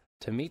letter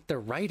to meet the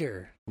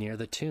writer near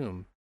the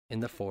tomb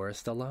in the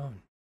forest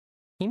alone.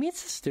 He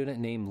meets a student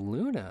named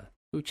Luna,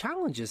 who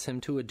challenges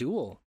him to a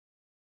duel.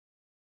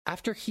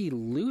 After he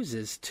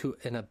loses to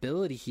an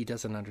ability he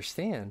doesn't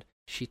understand,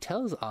 she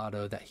tells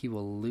Otto that he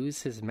will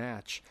lose his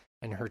match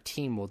and her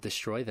team will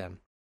destroy them.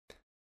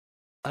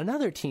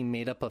 Another team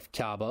made up of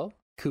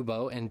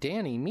Kubo, and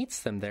Danny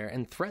meets them there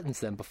and threatens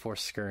them before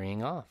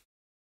scurrying off.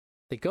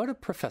 They go to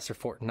Professor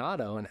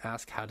Fortunato and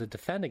ask how to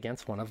defend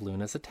against one of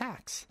Luna's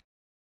attacks.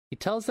 He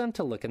tells them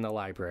to look in the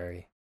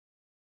library.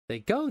 They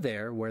go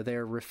there where they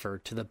are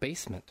referred to the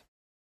basement.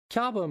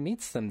 Kyabo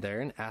meets them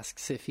there and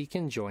asks if he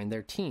can join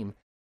their team,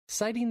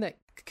 citing that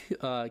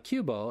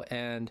Kubo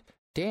and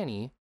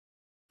Danny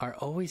are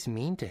always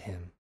mean to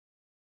him.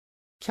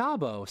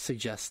 Kyabo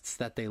suggests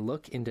that they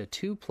look into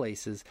 2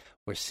 places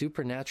where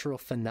supernatural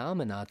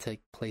phenomena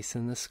take place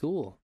in the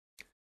school.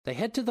 They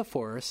head to the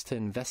forest to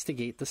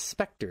investigate the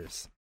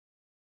specters.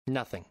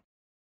 Nothing.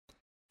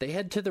 They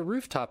head to the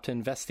rooftop to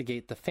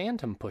investigate the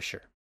phantom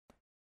pusher.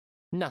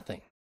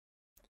 Nothing.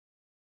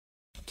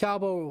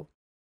 Kyabo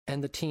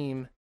and the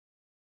team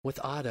with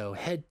Otto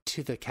head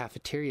to the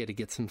cafeteria to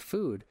get some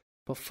food,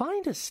 but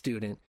find a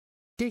student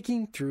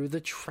digging through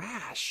the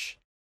trash.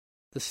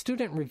 The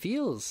student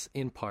reveals,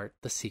 in part,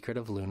 the secret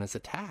of Luna's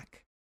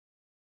attack.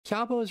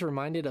 Kyabo is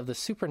reminded of the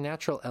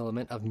supernatural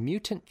element of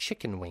mutant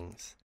chicken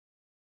wings.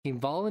 He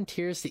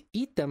volunteers to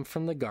eat them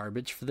from the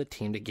garbage for the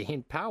team to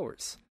gain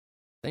powers.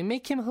 They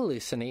make him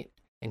hallucinate,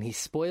 and he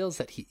spoils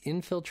that he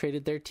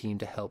infiltrated their team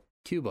to help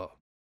Kubo.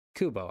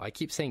 I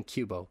keep saying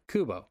Kubo.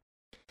 Kubo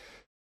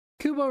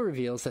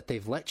reveals that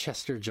they've let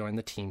Chester join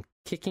the team,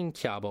 kicking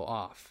Kyabo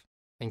off,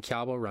 and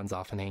Kyabo runs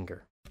off in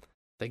anger.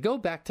 They go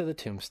back to the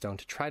tombstone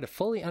to try to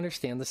fully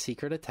understand the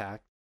secret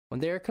attack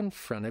when they are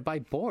confronted by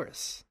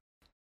Boris.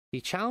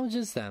 He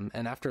challenges them,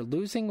 and after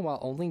losing while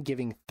only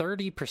giving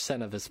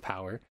 30% of his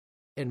power,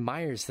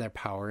 admires their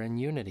power and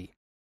unity.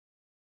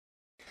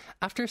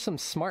 After some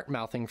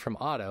smart-mouthing from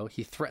Otto,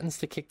 he threatens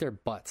to kick their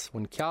butts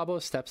when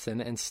Kyabo steps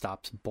in and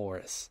stops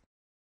Boris.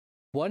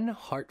 One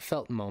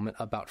heartfelt moment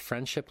about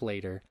friendship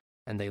later,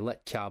 and they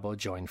let Kyabo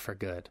join for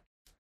good.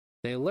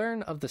 They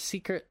learn of the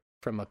secret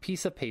from a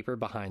piece of paper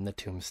behind the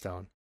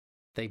tombstone.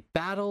 They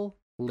battle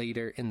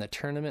later in the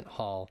tournament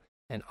hall,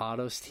 and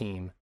Otto's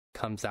team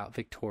comes out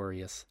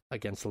victorious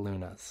against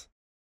Luna's.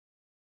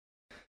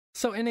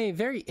 So in a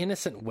very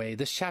innocent way,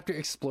 this chapter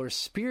explores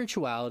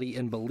spirituality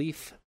and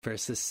belief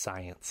versus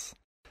science.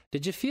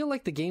 Did you feel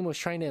like the game was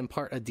trying to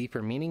impart a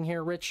deeper meaning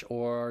here, Rich,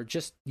 or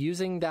just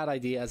using that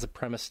idea as a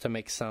premise to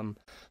make some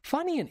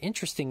funny and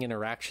interesting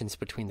interactions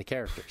between the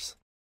characters?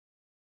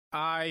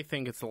 I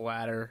think it's the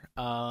latter.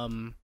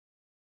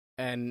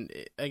 And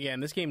again,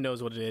 this game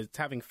knows what it is. It's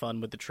having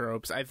fun with the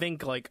tropes. I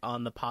think, like,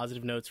 on the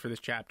positive notes for this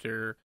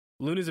chapter,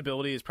 Luna's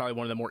ability is probably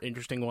one of the more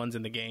interesting ones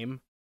in the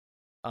game.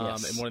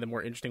 Yes. And one of the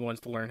more interesting ones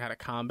to learn how to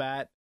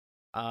combat.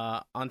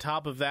 On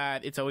top of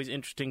that, it's always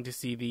interesting to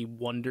see the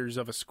wonders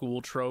of a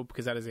school trope,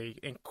 because that is a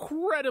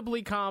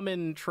incredibly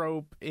common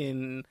trope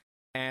in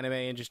anime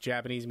and just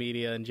Japanese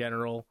media in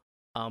general.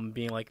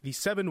 Being like the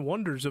 7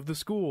 wonders of the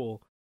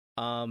school.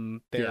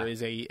 There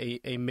is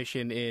a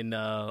mission in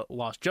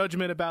Lost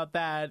Judgment about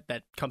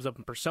that comes up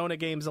in Persona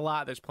games a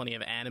lot. There's plenty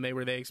of anime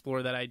where they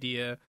explore that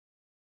idea.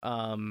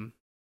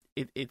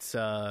 It's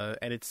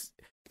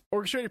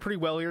orchestrated pretty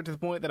well here, to the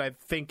point that I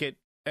think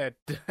at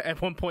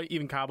one point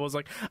even Cabo was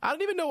like, I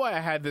don't even know why I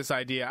had this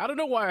idea. I don't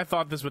know why I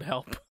thought this would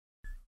help.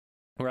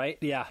 Right?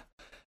 Yeah.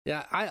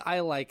 I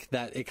like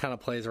that it kind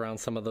of plays around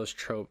some of those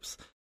tropes.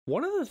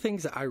 One of the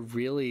things that I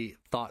really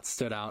thought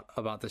stood out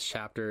about this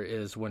chapter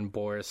is when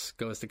Boris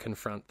goes to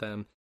confront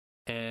them,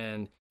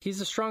 and he's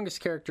the strongest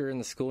character in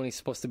the school, and he's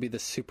supposed to be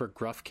this super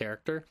gruff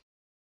character,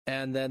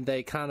 and then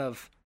they kind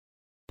of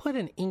put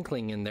an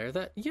inkling in there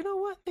that, you know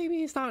what, maybe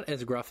he's not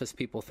as gruff as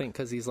people think,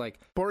 because he's like,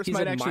 Boris he's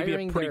might actually be a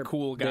admiring pretty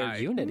cool guy.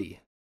 their unity.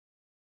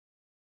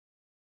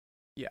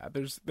 Yeah,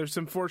 there's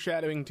some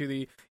foreshadowing to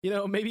the,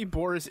 maybe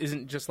Boris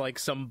isn't just like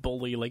some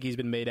bully like he's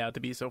been made out to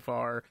be so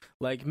far.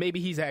 Like, maybe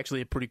he's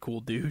actually a pretty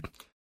cool dude.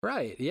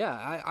 Right,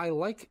 yeah, I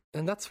like,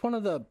 and that's one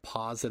of the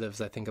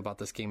positives I think about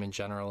this game in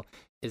general,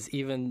 is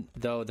even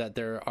though that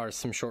there are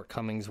some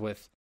shortcomings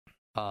with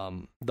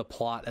the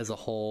plot as a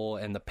whole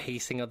and the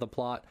pacing of the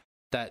plot,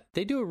 that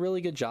they do a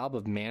really good job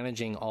of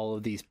managing all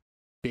of these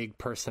big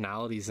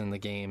personalities in the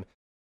game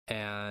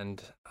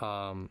and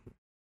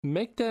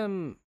make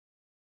them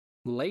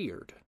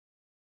layered.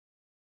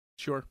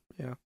 Sure.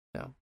 Yeah.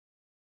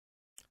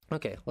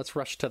 Okay, let's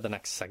rush to the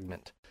next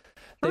segment.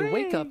 They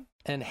wake up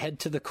and head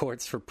to the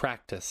courts for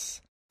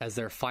practice, as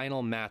their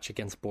final match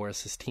against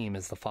Boris's team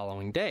is the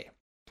following day.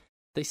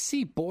 They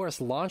see Boris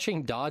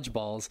launching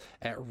dodgeballs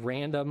at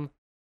random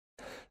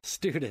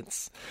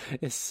students.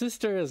 His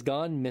sister has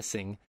gone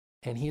missing,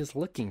 and he is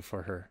looking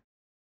for her.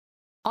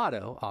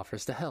 Otto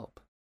offers to help,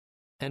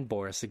 and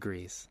Boris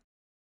agrees.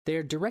 They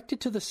are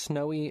directed to the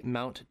snowy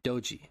Mount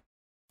Doji.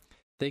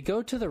 They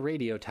go to the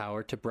radio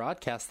tower to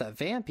broadcast that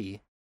Vampy,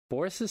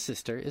 Boris's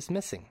sister, is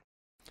missing.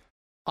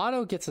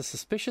 Otto gets a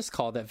suspicious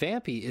call that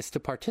Vampy is to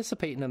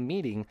participate in a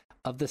meeting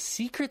of the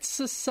secret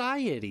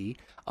society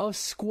of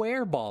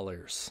square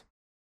ballers.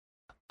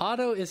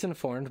 Otto is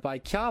informed by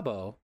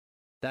Kyabo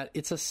that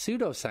it's a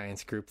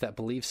pseudoscience group that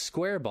believes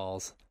square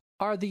balls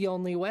are the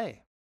only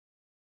way.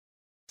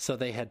 So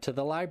they head to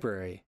the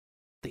library.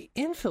 They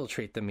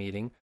infiltrate the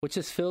meeting, which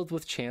is filled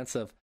with chants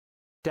of,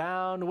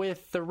 "Down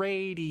with the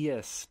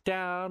radius!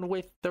 Down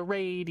with the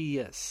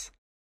radius!"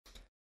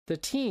 The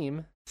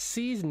team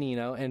sees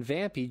Nino and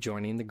Vampy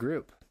joining the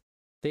group.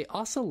 They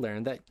also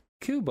learn that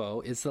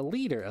Kubo is the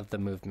leader of the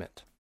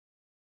movement.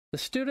 The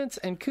students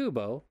and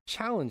Kubo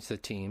challenge the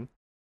team,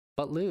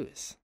 but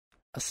lose.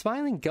 A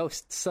smiling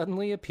ghost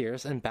suddenly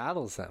appears and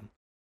battles them.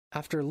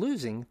 After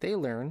losing, they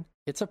learn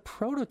it's a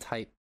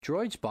prototype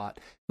Droidbot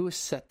who is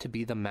set to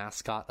be the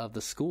mascot of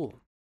the school.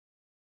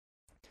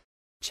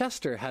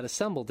 Chester had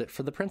assembled it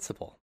for the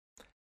principal.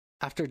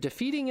 After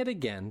defeating it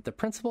again, the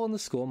principal and the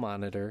school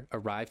monitor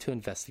arrive to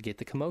investigate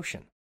the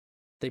commotion.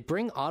 They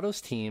bring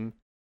Otto's team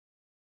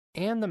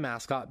and the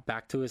mascot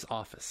back to his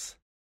office.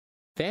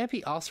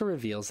 Vampy also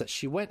reveals that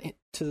she went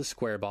to the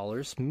Square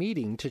Ballers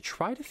meeting to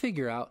try to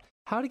figure out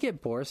how to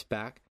get Boris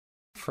back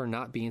for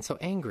not being so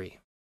angry.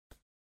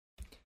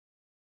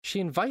 She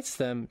invites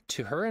them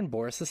to her and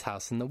Boris's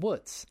house in the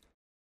woods.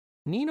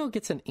 Nino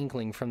gets an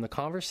inkling from the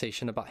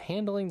conversation about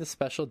handling the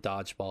special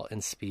dodgeball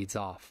and speeds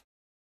off.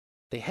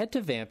 They head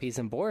to Vampy's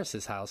and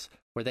Boris's house,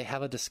 where they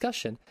have a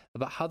discussion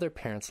about how their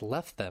parents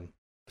left them,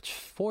 which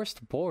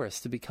forced Boris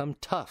to become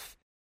tough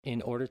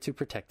in order to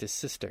protect his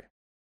sister.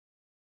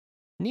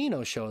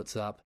 Nino shows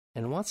up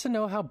and wants to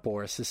know how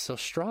Boris is so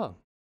strong.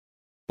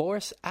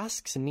 Boris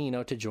asks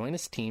Nino to join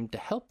his team to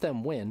help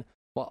them win,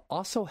 while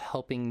also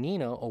helping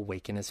Nino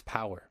awaken his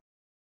power.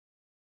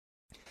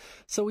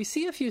 So we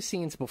see a few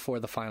scenes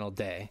before the final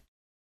day.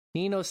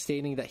 Nino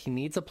stating that he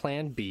needs a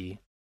plan B,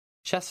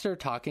 Chester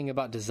talking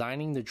about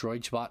designing the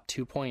Droidbot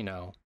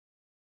 2.0,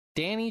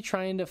 Danny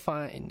trying to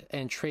find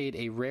and trade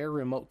a rare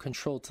remote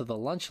control to the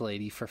lunch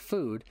lady for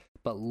food,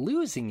 but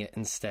losing it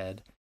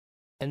instead,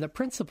 and the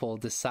principal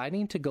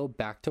deciding to go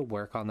back to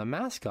work on the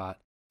mascot,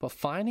 but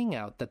finding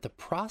out that the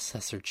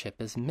processor chip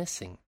is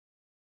missing.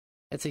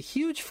 It's a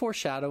huge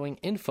foreshadowing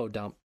info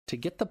dump to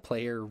get the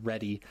player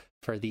ready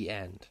for the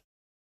end.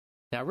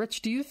 Now,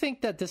 Rich, do you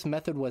think that this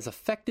method was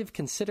effective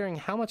considering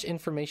how much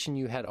information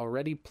you had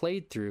already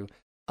played through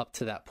up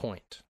to that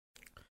point?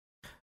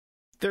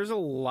 There's a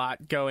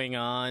lot going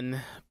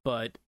on,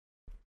 but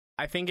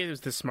I think it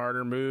was the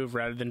smarter move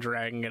rather than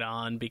dragging it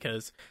on,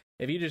 because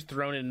if you just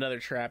thrown in another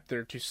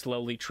chapter to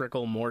slowly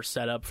trickle more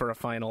setup for a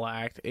final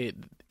act, it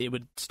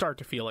would start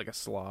to feel like a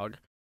slog.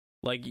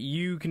 Like,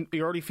 you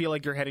already feel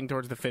like you're heading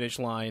towards the finish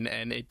line,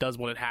 and it does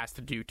what it has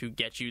to do to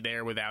get you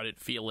there without it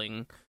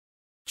feeling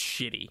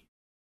shitty.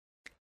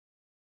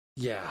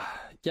 Yeah.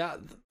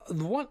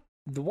 The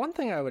one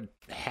thing I would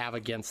have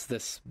against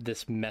this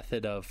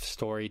method of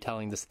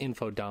storytelling, this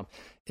info dump,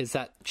 is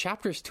that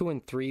chapters 2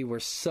 and 3 were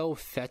so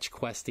fetch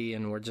questy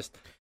and were just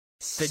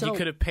that you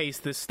could have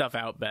paced this stuff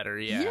out better.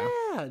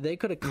 Yeah, they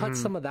could have cut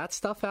some of that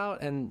stuff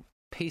out and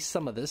pace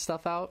some of this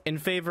stuff out in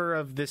favor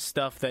of this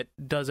stuff that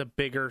does a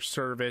bigger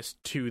service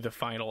to the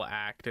final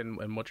act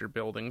and what you're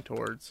building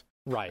towards.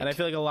 Right. And I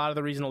feel like a lot of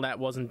the reason that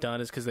wasn't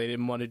done is because they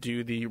didn't want to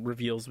do the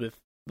reveals with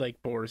like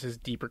Boris's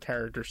deeper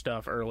character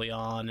stuff early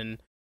on,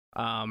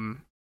 and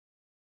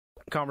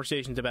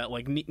conversations about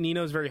like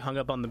Nino's very hung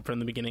up on them from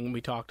the beginning.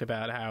 We talked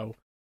about how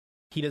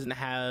he doesn't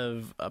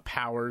have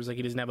powers, like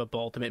he doesn't have a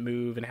ultimate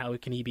move, and how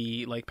can he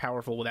be like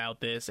powerful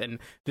without this? And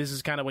this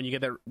is kind of when you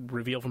get that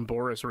reveal from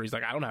Boris where he's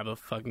like, I don't have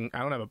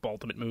a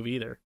ultimate move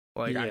either.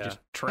 Like, I just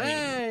train.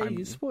 Hey,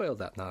 you spoiled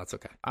that. No, it's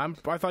okay. I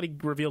thought he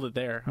revealed it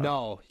there.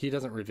 No, he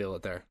doesn't reveal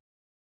it there.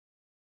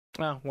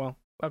 Oh, well,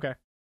 okay.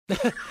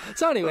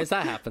 So anyways,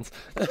 that happens.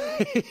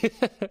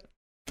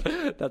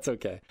 That's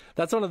okay.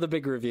 That's one of the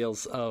big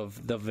reveals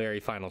of the very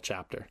final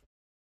chapter.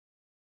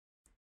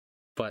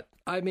 But,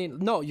 I mean,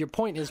 no, your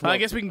point is... I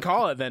guess we can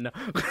call it then.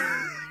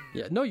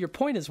 Yeah, no, your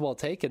point is well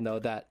taken, though,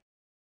 that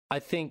I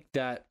think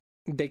that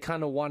they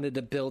kind of wanted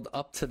to build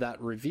up to that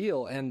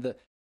reveal, and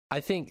I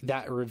think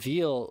that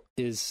reveal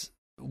is,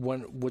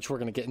 which we're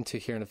going to get into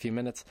here in a few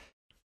minutes,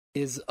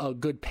 is a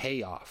good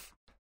payoff.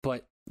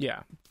 But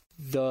yeah,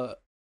 the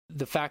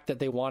fact that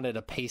they wanted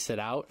to pace it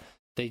out,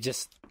 they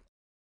just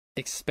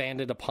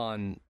expanded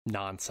upon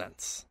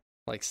nonsense,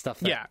 like stuff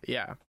that...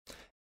 Yeah.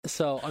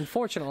 So,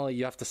 unfortunately,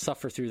 you have to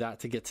suffer through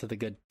that to get to the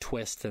good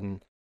twist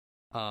and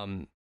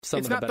some it's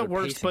of the not better the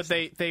worst, but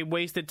stuff. they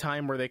wasted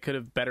time where they could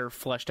have better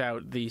fleshed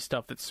out the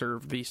stuff that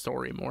served the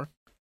story more.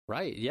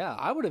 Right, yeah.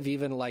 I would have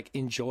even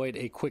enjoyed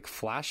a quick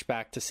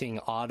flashback to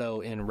seeing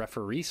Otto in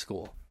referee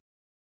school.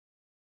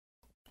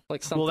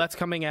 Like something... Well, that's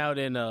coming out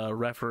in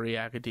Referee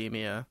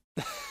Academia.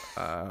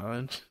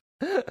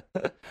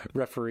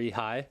 Referee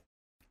High?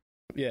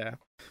 Yeah.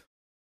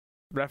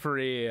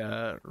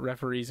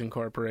 Referees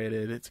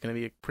Incorporated. It's going to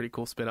be a pretty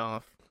cool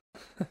spin-off.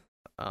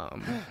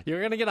 You're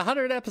going to get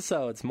 100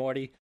 episodes,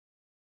 Morty.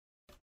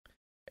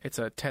 It's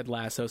a Ted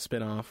Lasso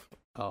spin-off.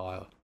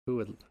 Oh,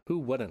 who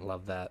wouldn't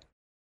love that?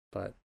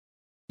 But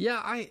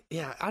I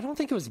don't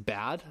think it was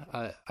bad.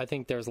 I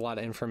think there's a lot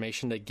of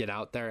information to get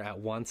out there at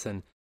once,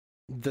 and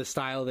the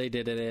style they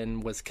did it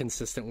in was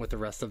consistent with the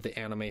rest of the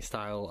anime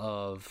style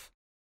of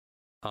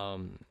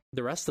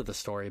the rest of the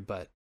story,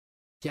 but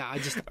yeah, I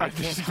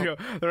can't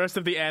the rest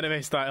of the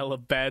anime style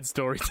of bad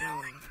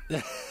storytelling.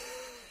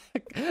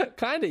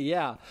 Kind of,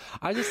 yeah.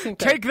 I just think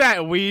take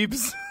that,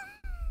 weebs.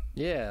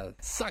 Yeah,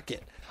 suck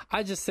it.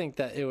 I just think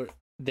that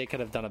they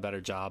could have done a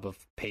better job of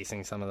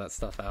pacing some of that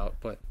stuff out,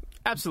 but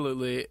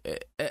absolutely,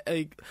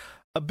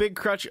 a big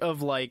crutch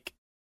of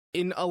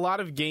in a lot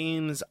of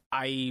games,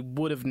 I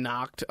would have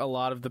knocked a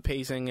lot of the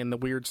pacing and the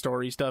weird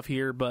story stuff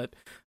here, but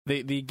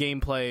the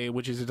gameplay,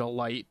 which is a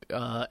delight,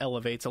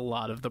 elevates a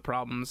lot of the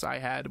problems I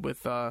had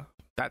with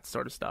that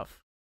sort of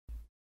stuff.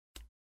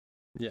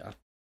 Yeah,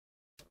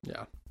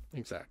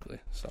 exactly.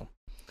 So,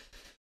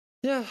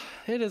 yeah,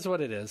 it is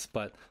what it is,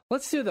 but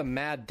let's do the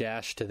mad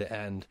dash to the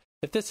end.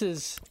 If this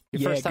is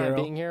your first time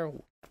being here,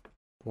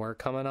 we're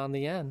coming on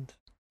the end.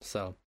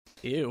 So,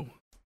 ew.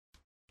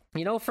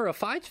 You know, for a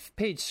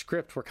 5-page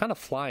script, we're kind of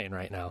flying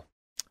right now.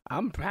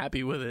 I'm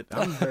happy with it.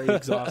 I'm very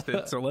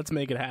exhausted, so let's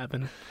make it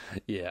happen.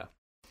 Yeah.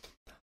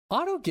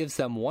 Otto gives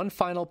them one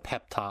final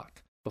pep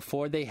talk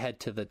before they head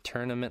to the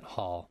tournament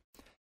hall.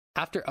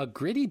 After a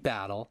gritty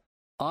battle,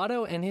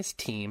 Otto and his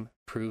team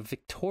prove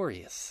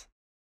victorious.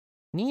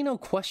 Nino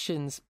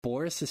questions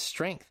Boris's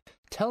strength,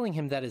 telling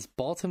him that his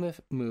ultimate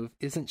move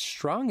isn't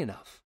strong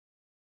enough.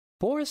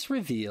 Boris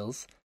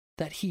reveals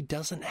that he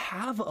doesn't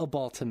have a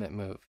ultimate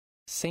move,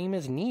 same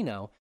as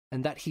Nino,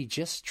 and that he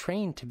just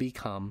trained to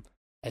become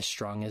as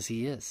strong as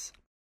he is.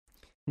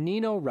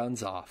 Nino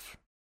runs off.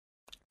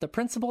 The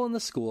principal and the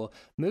school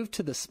move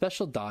to the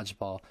special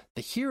dodgeball,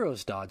 the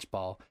Heroes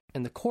Dodgeball,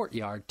 in the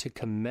courtyard to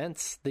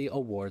commence the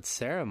awards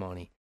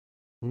ceremony.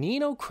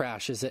 Nino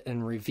crashes it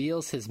and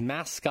reveals his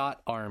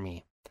mascot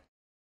army.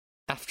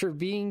 After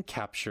being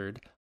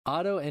captured,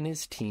 Otto and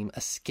his team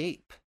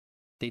escape.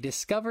 They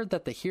discover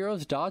that the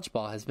Heroes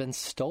Dodgeball has been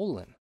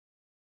stolen.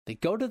 They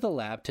go to the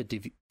lab to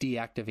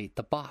deactivate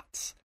the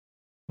bots.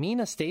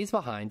 Mina stays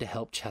behind to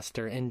help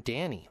Chester and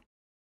Danny.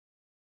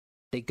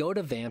 They go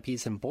to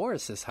Vampy's and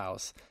Boris's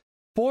house.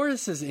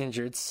 Boris is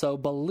injured, so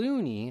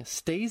Balloony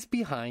stays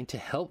behind to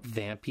help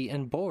Vampy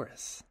and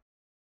Boris.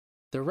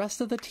 The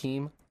rest of the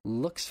team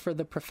looks for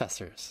the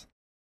professors.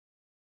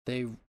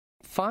 They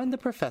find the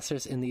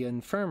professors in the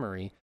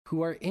infirmary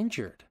who are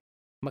injured.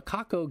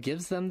 Makako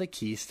gives them the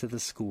keys to the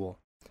school.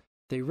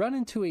 They run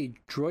into a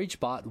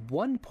Droidbot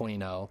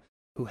 1.0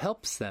 who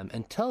helps them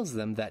and tells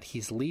them that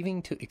he's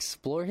leaving to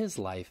explore his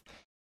life,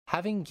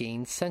 having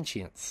gained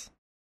sentience.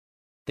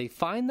 They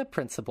find the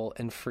principal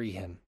and free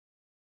him.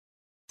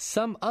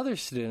 Some other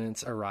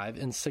students arrive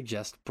and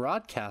suggest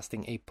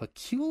broadcasting a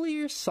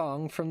peculiar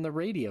song from the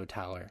radio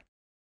tower.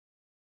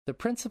 The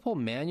principal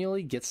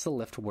manually gets the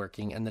lift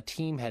working and the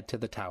team head to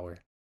the tower.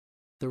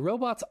 The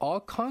robots all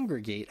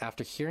congregate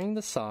after hearing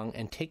the song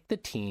and take the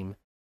team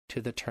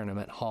to the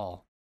tournament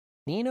hall.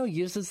 Nino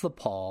uses the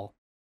ball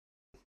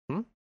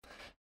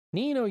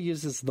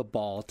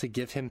to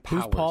give him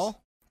powers. Who's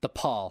Paul? The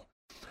Paul.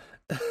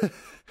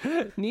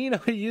 Nino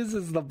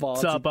uses the ball.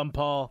 What's up? I'm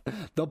Paul.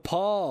 The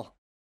Paul.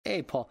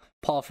 Hey, Paul.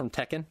 Paul from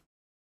Tekken.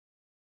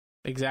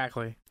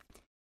 Exactly.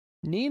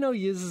 Nino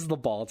uses the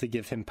ball to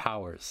give him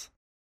powers.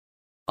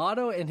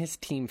 Otto and his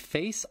team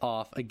face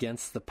off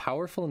against the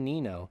powerful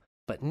Nino,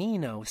 but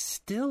Nino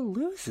still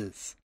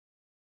loses.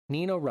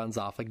 Nino runs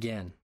off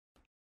again.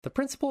 The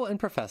principal and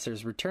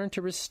professors return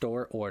to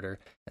restore order,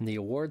 and the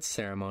awards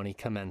ceremony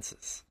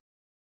commences.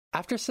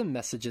 After some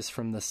messages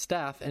from the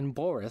staff and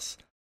Boris,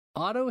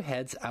 Otto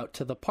heads out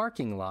to the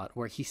parking lot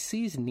where he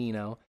sees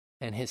Nino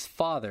and his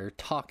father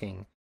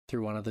talking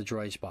through one of the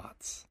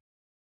Droidbots.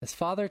 His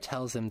father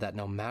tells him that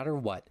no matter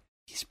what,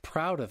 he's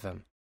proud of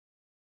him.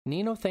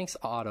 Nino thanks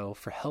Otto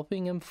for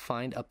helping him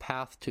find a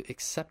path to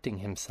accepting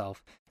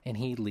himself, and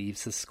he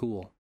leaves the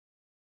school.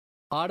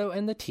 Otto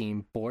and the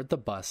team board the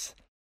bus,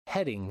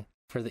 heading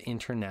for the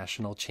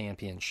International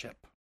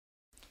Championship.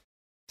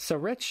 So,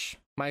 Rich,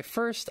 my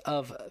first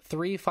of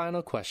 3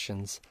 final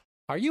questions.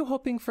 Are you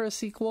hoping for a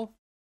sequel?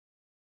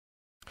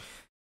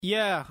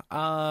 Yeah,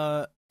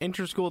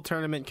 inter-school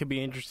tournament could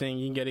be interesting.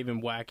 You can get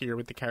even wackier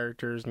with the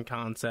characters and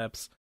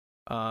concepts.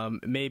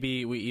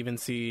 Maybe we even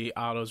see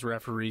Otto's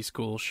referee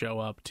school show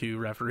up to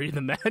referee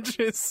the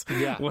matches.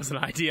 Yeah. Was an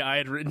idea I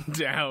had written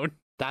down.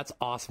 That's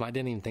awesome. I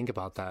didn't even think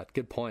about that.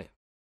 Good point.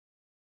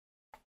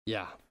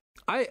 Yeah.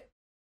 I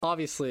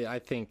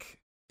think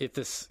if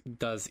this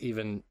does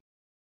even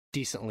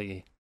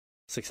decently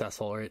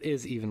successful, or it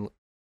is even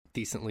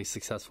decently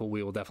successful,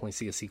 we will definitely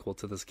see a sequel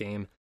to this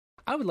game.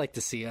 I would like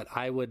to see it.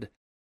 I would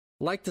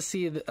like to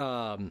see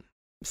some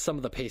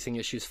of the pacing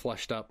issues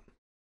fleshed out,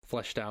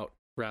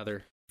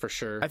 for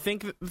sure. I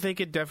think they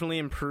could definitely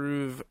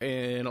improve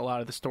in a lot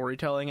of the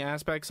storytelling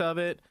aspects of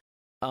it.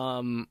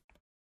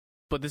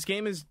 But this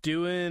game is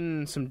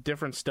doing some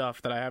different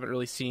stuff that I haven't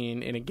really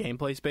seen in a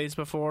gameplay space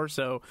before.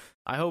 So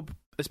I hope,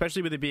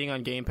 especially with it being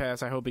on Game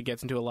Pass, I hope it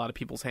gets into a lot of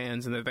people's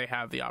hands and that they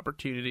have the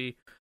opportunity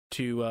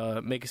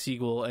to make a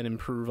sequel and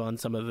improve on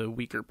some of the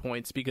weaker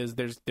points, because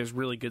there's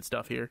really good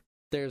stuff here.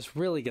 There's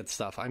really good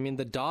stuff. I mean,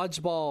 the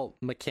dodgeball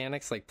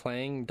mechanics, like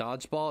playing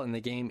dodgeball in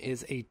the game,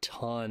 is a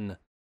ton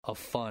of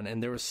fun,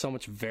 and there was so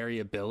much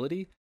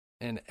variability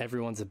in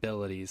everyone's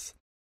abilities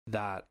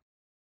that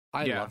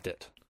I loved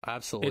it. I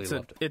absolutely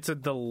loved it. It's a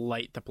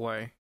delight to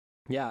play.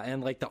 Yeah,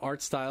 and like the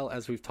art style,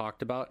 as we've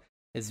talked about,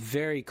 is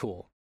very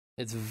cool.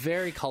 It's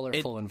very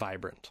colorful and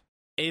vibrant.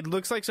 It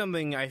looks like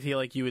something I feel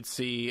like you would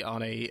see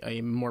on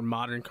a more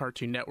modern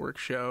Cartoon Network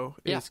show.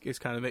 Is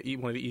kind of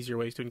one of the easier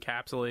ways to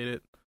encapsulate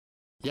it.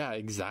 Yeah,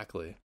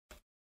 exactly.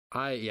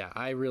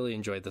 I really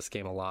enjoyed this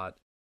game a lot,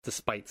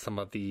 despite some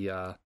of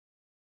the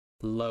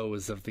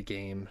lows of the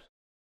game.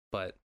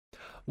 But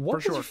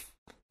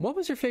what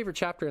was your favorite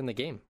chapter in the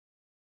game?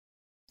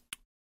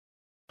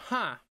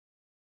 Huh.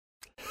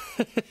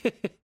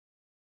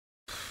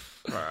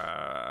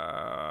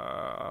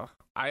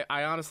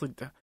 I honestly,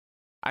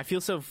 I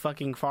feel so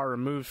fucking far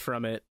removed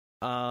from it.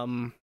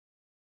 That's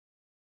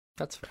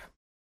fair.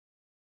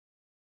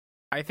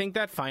 I think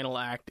that final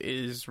act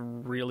is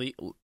really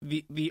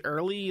the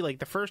early, like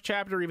the first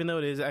chapter, even though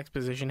it is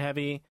exposition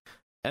heavy,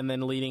 and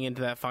then leading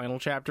into that final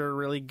chapter are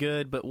really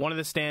good. But one of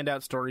the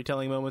standout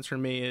storytelling moments for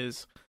me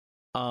is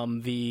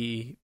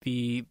the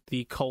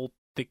cult,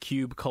 the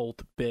cube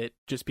cult bit,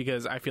 just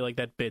because I feel like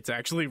that bit's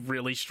actually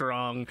really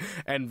strong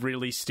and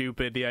really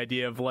stupid. The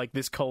idea of like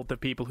this cult of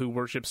people who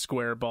worship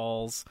square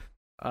balls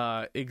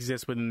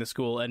exists within the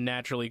school, and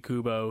naturally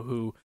Kubo,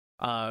 who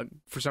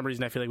for some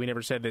reason I feel like we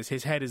never said this,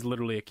 his head is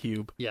literally a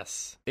cube.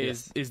 Yes.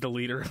 Is the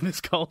leader of this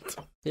cult.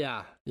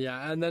 Yeah.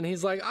 And then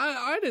he's like,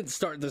 I didn't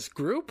start this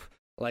group.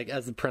 Like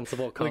as the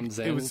principal comes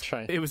in,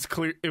 it was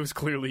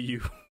clearly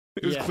you.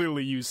 It was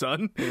clearly you,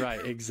 son.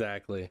 Right,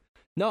 exactly.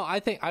 No, I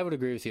think I would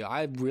agree with you.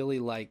 I really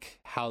like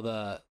how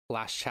the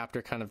last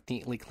chapter kind of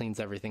neatly cleans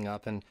everything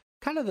up, and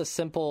kind of the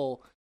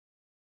simple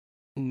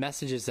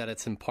messages that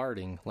it's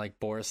imparting.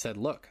 Like Boris said,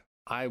 look,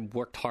 I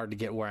worked hard to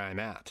get where I'm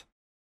at.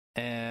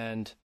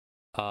 And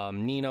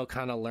Nino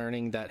kind of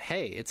learning that,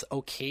 hey, it's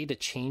okay to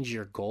change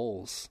your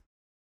goals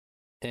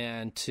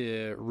and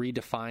to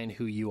redefine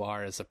who you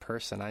are as a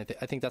person. I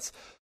think that's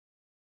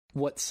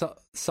what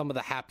some of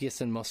the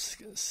happiest and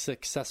most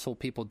successful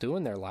people do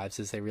in their lives,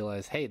 is they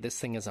realize, hey, this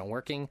thing isn't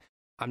working.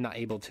 I'm not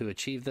able to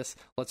achieve this.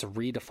 Let's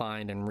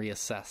redefine and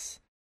reassess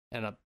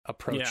and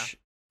approach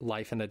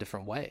life in a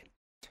different way.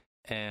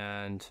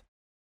 And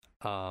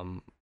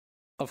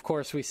of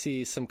course, we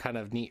see some kind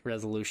of neat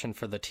resolution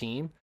for the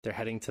team. They're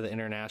heading to the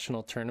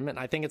international tournament.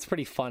 I think it's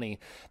pretty funny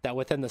that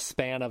within the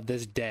span of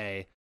this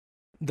day,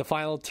 the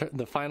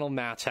final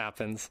match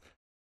happens,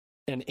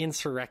 an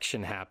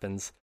insurrection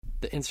happens.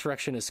 The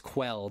insurrection is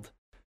quelled.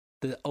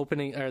 The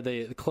opening or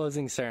the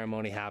closing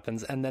ceremony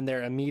happens, and then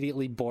they're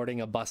immediately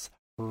boarding a bus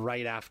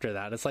right after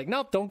that. It's like,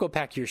 nope, don't go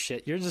pack your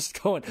shit. You're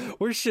just going.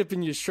 We're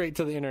shipping you straight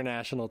to the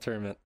international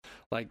tournament.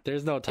 Like,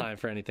 there's no time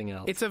for anything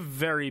else. It's a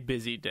very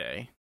busy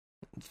day.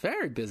 It's a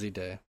very busy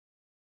day.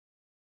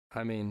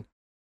 I mean,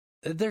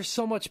 there's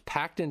so much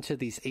packed into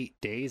these 8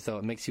 days, though.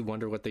 It makes you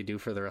wonder what they do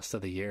for the rest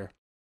of the year.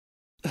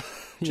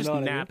 Just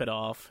nap it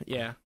off.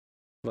 Yeah.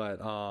 But,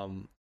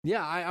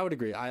 yeah, I would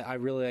agree. I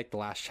really like the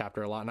last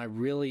chapter a lot, and I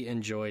really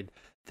enjoyed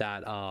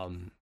that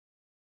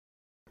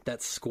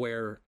that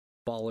Square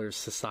Ballers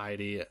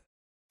Society,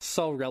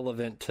 so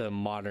relevant to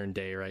modern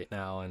day right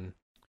now, and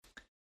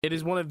it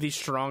is one of the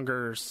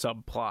stronger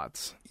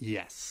subplots.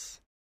 Yes.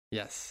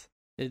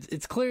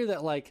 It's clear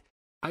that, like,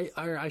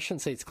 I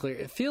shouldn't say it's clear.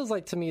 It feels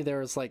like to me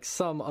there's like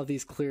some of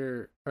these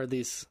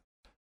these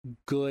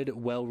good,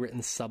 well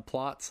written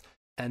subplots.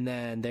 And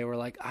then they were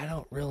like, I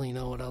don't really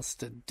know what else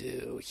to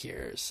do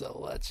here, so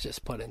let's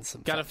just put in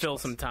some... Gotta fill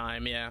some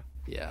time, yeah.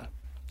 Yeah,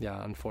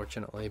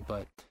 unfortunately.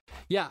 But,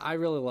 yeah, I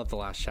really love the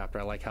last chapter.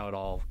 I like how it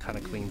all kind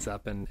of cleans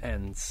up and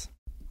ends.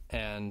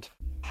 And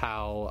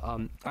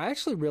how... I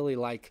actually really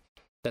like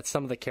that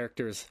some of the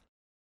characters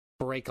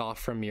break off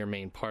from your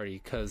main party,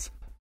 because,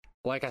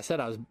 like I said,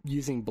 I was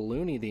using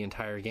Balloony the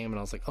entire game, and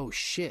I was like, oh,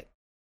 shit.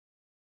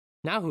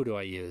 Now who do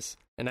I use?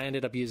 And I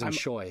ended up using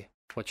Shoy,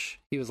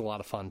 which he was a lot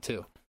of fun,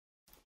 too.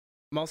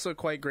 I'm also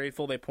quite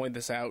grateful they point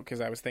this out,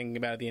 because I was thinking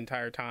about it the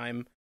entire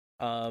time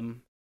I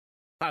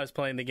was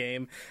playing the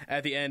game.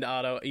 At the end,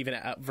 Otto even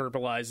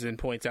verbalizes and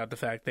points out the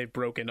fact they've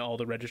broken all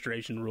the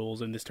registration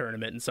rules in this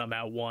tournament and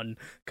somehow won,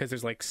 because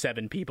there's like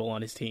 7 people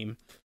on his team.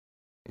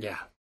 Yeah,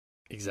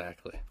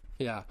 exactly.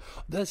 Yeah.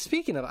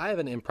 Speaking of, I have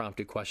an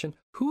impromptu question.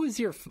 Who is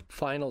your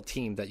final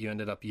team that you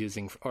ended up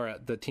using, or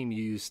the team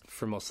you used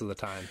for most of the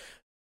time?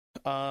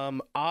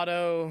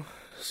 Otto,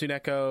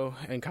 Tsuneko,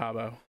 and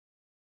Cabo.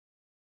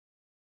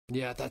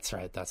 Yeah, that's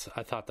right.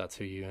 I thought that's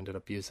who you ended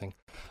up using.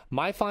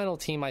 My final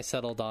team I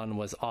settled on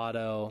was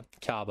Otto,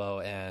 Cabo,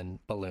 and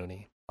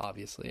Balloony,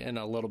 obviously, and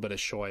a little bit of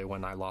Shoy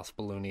when I lost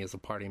Balloony as a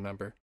party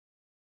member.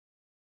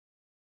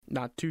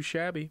 Not too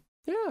shabby.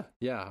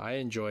 Yeah, I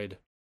enjoyed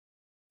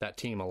that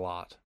team a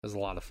lot. It was a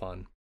lot of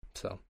fun.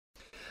 So,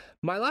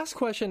 my last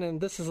question, and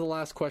this is the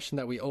last question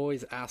that we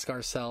always ask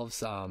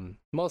ourselves.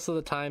 Most of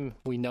the time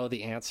we know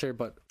the answer,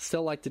 but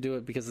still like to do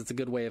it because it's a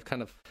good way of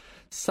kind of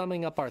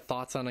summing up our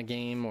thoughts on a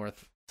game or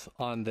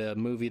on the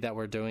movie that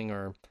we're doing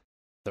or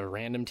the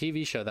random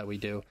TV show that we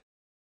do.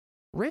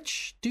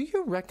 Rich, do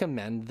you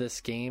recommend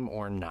this game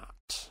or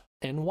not?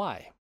 And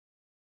why?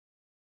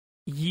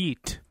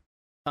 Yeet.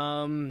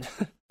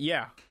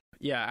 Yeah,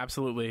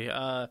 absolutely.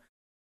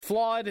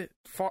 Flawed,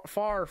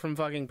 far from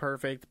fucking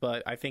perfect,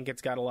 but I think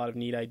it's got a lot of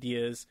neat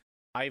ideas.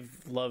 I've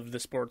loved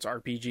the sports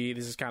RPG.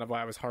 This is kind of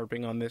why I was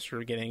harping on this from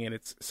the beginning, and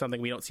it's something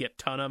we don't see a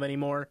ton of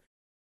anymore.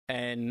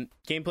 And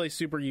gameplay's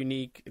super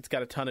unique. It's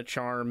got a ton of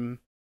charm.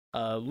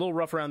 A little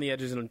rough around the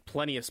edges in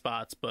plenty of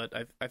spots, but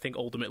I think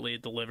ultimately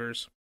it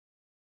delivers.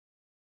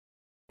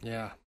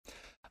 Yeah.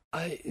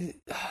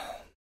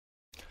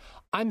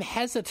 I'm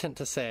hesitant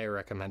to say I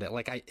recommend it.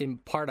 Like, in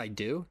part I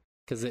do,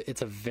 because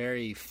it's a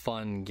very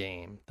fun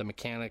game. The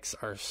mechanics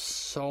are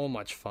so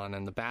much fun,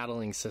 and the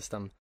battling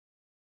system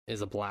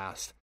is a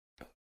blast.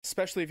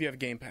 Especially if you have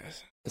Game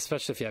Pass.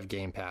 Especially if you have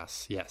Game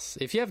Pass, yes.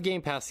 If you have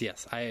Game Pass,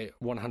 yes, I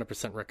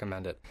 100%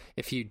 recommend it.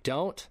 If you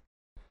don't,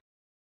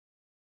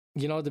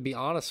 to be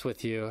honest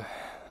with you,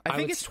 I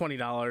think it's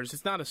 $20.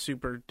 It's not a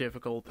super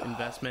difficult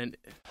investment.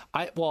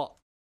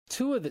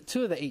 Two of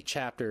the 8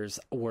 chapters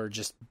were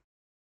just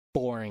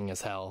boring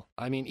as hell.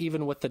 I mean,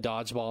 even with the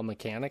dodgeball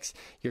mechanics,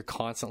 you're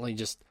constantly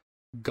just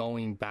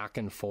going back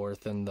and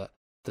forth, and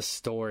the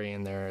story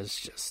in there is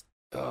just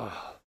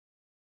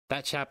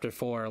that chapter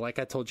 4, like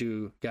I told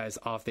you guys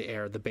off the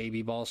air, the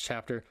baby balls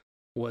chapter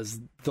was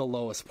the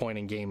lowest point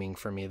in gaming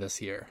for me this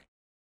year.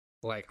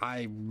 Like,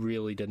 I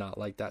really did not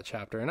like that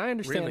chapter, and I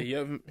understand. Really,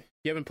 you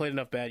haven't played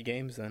enough bad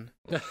games then?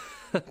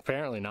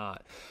 Apparently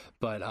not.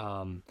 But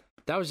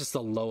that was just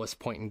the lowest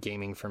point in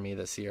gaming for me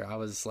this year. I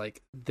was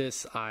like,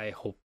 this I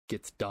hope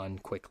gets done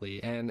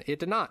quickly, and it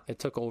did not. It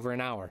took over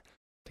an hour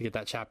to get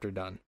that chapter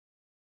done.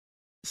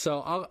 So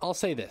I'll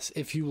say this: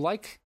 if you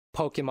like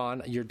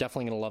Pokemon, you're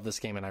definitely going to love this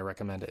game, and I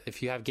recommend it.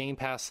 If you have Game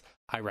Pass,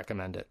 I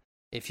recommend it.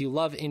 If you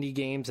love indie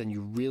games and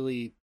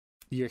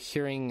you're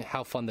hearing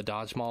how fun the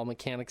dodgeball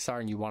mechanics are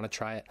and you want to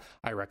try it,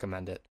 I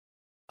recommend it.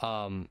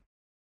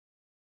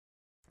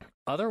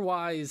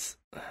 Otherwise,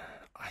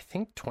 I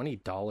think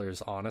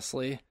 $20,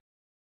 honestly.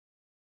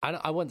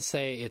 I wouldn't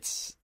say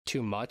it's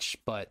too much,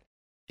 but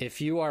if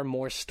you are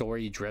more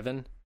story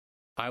driven,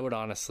 I would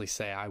honestly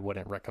say I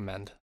wouldn't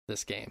recommend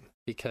this game,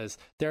 because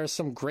there is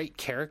some great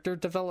character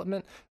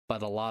development,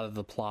 but a lot of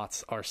the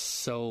plots are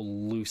so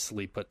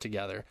loosely put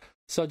together.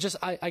 So just,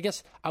 I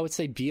guess I would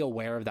say be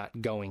aware of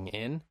that going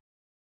in.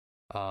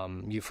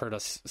 You've heard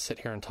us sit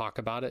here and talk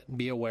about it.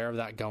 Be aware of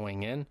that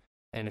going in.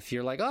 And if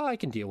you're like, oh, I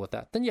can deal with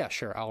that, then yeah,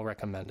 sure, I'll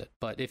recommend it.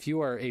 But if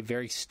you are a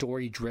very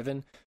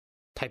story-driven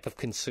type of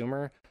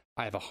consumer,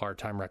 I have a hard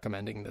time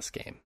recommending this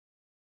game.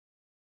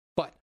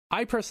 But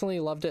I personally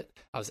loved it.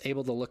 I was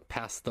able to look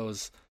past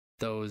those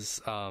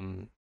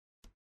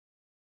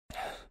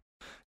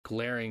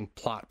glaring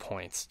plot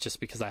points just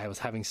because I was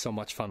having so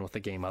much fun with the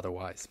game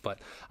otherwise. But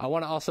I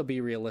want to also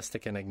be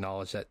realistic and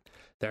acknowledge that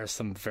there are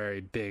some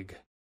very big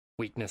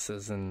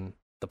weaknesses in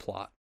the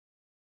plot.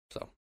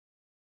 So,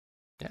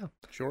 yeah.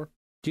 Sure.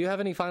 Do you have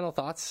any final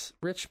thoughts,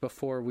 Rich,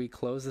 before we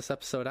close this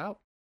episode out?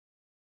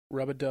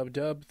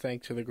 Rub-a-dub-dub,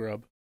 thanks for the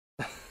grub.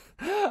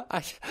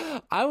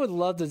 I would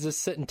love to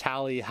just sit and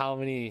tally how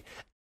many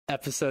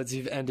episodes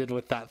you've ended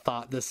with that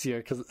thought this year,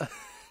 because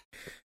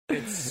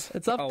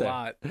it's up there.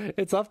 Lot.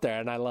 It's up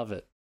there, and I love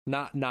it.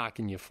 Not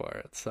knocking you for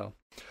it. So,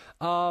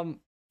 I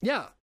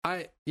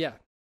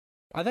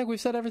think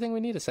we've said everything we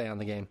need to say on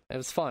the game. It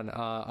was fun.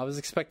 I was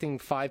expecting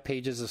 5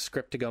 pages of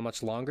script to go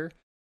much longer,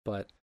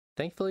 but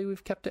thankfully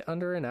we've kept it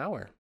under an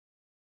hour.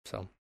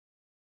 So,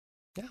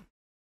 yeah.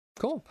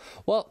 Cool.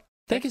 Well,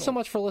 thank you so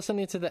much for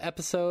listening to the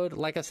episode.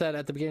 Like I said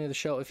at the beginning of the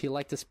show, if you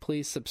like this,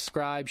 please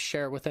subscribe,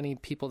 share it with any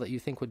people that you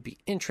think would be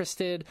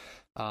interested.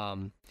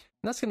 And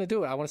that's going to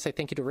do it. I want to say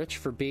thank you to Rich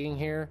for being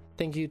here.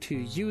 Thank you to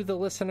you, the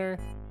listener.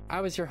 I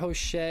was your host,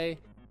 Shay.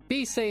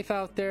 Be safe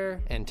out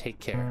there and take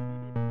care.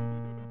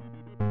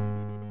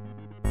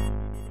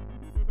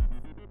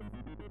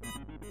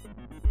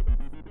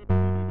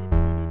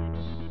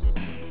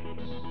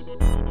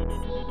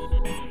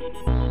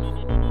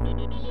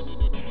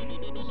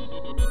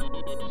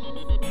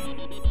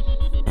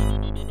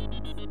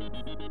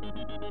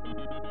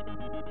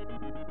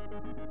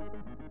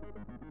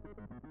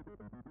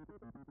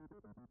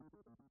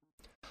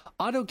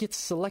 Otto gets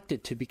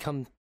selected to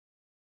become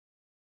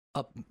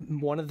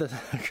one of the...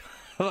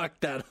 Fuck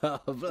that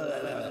up.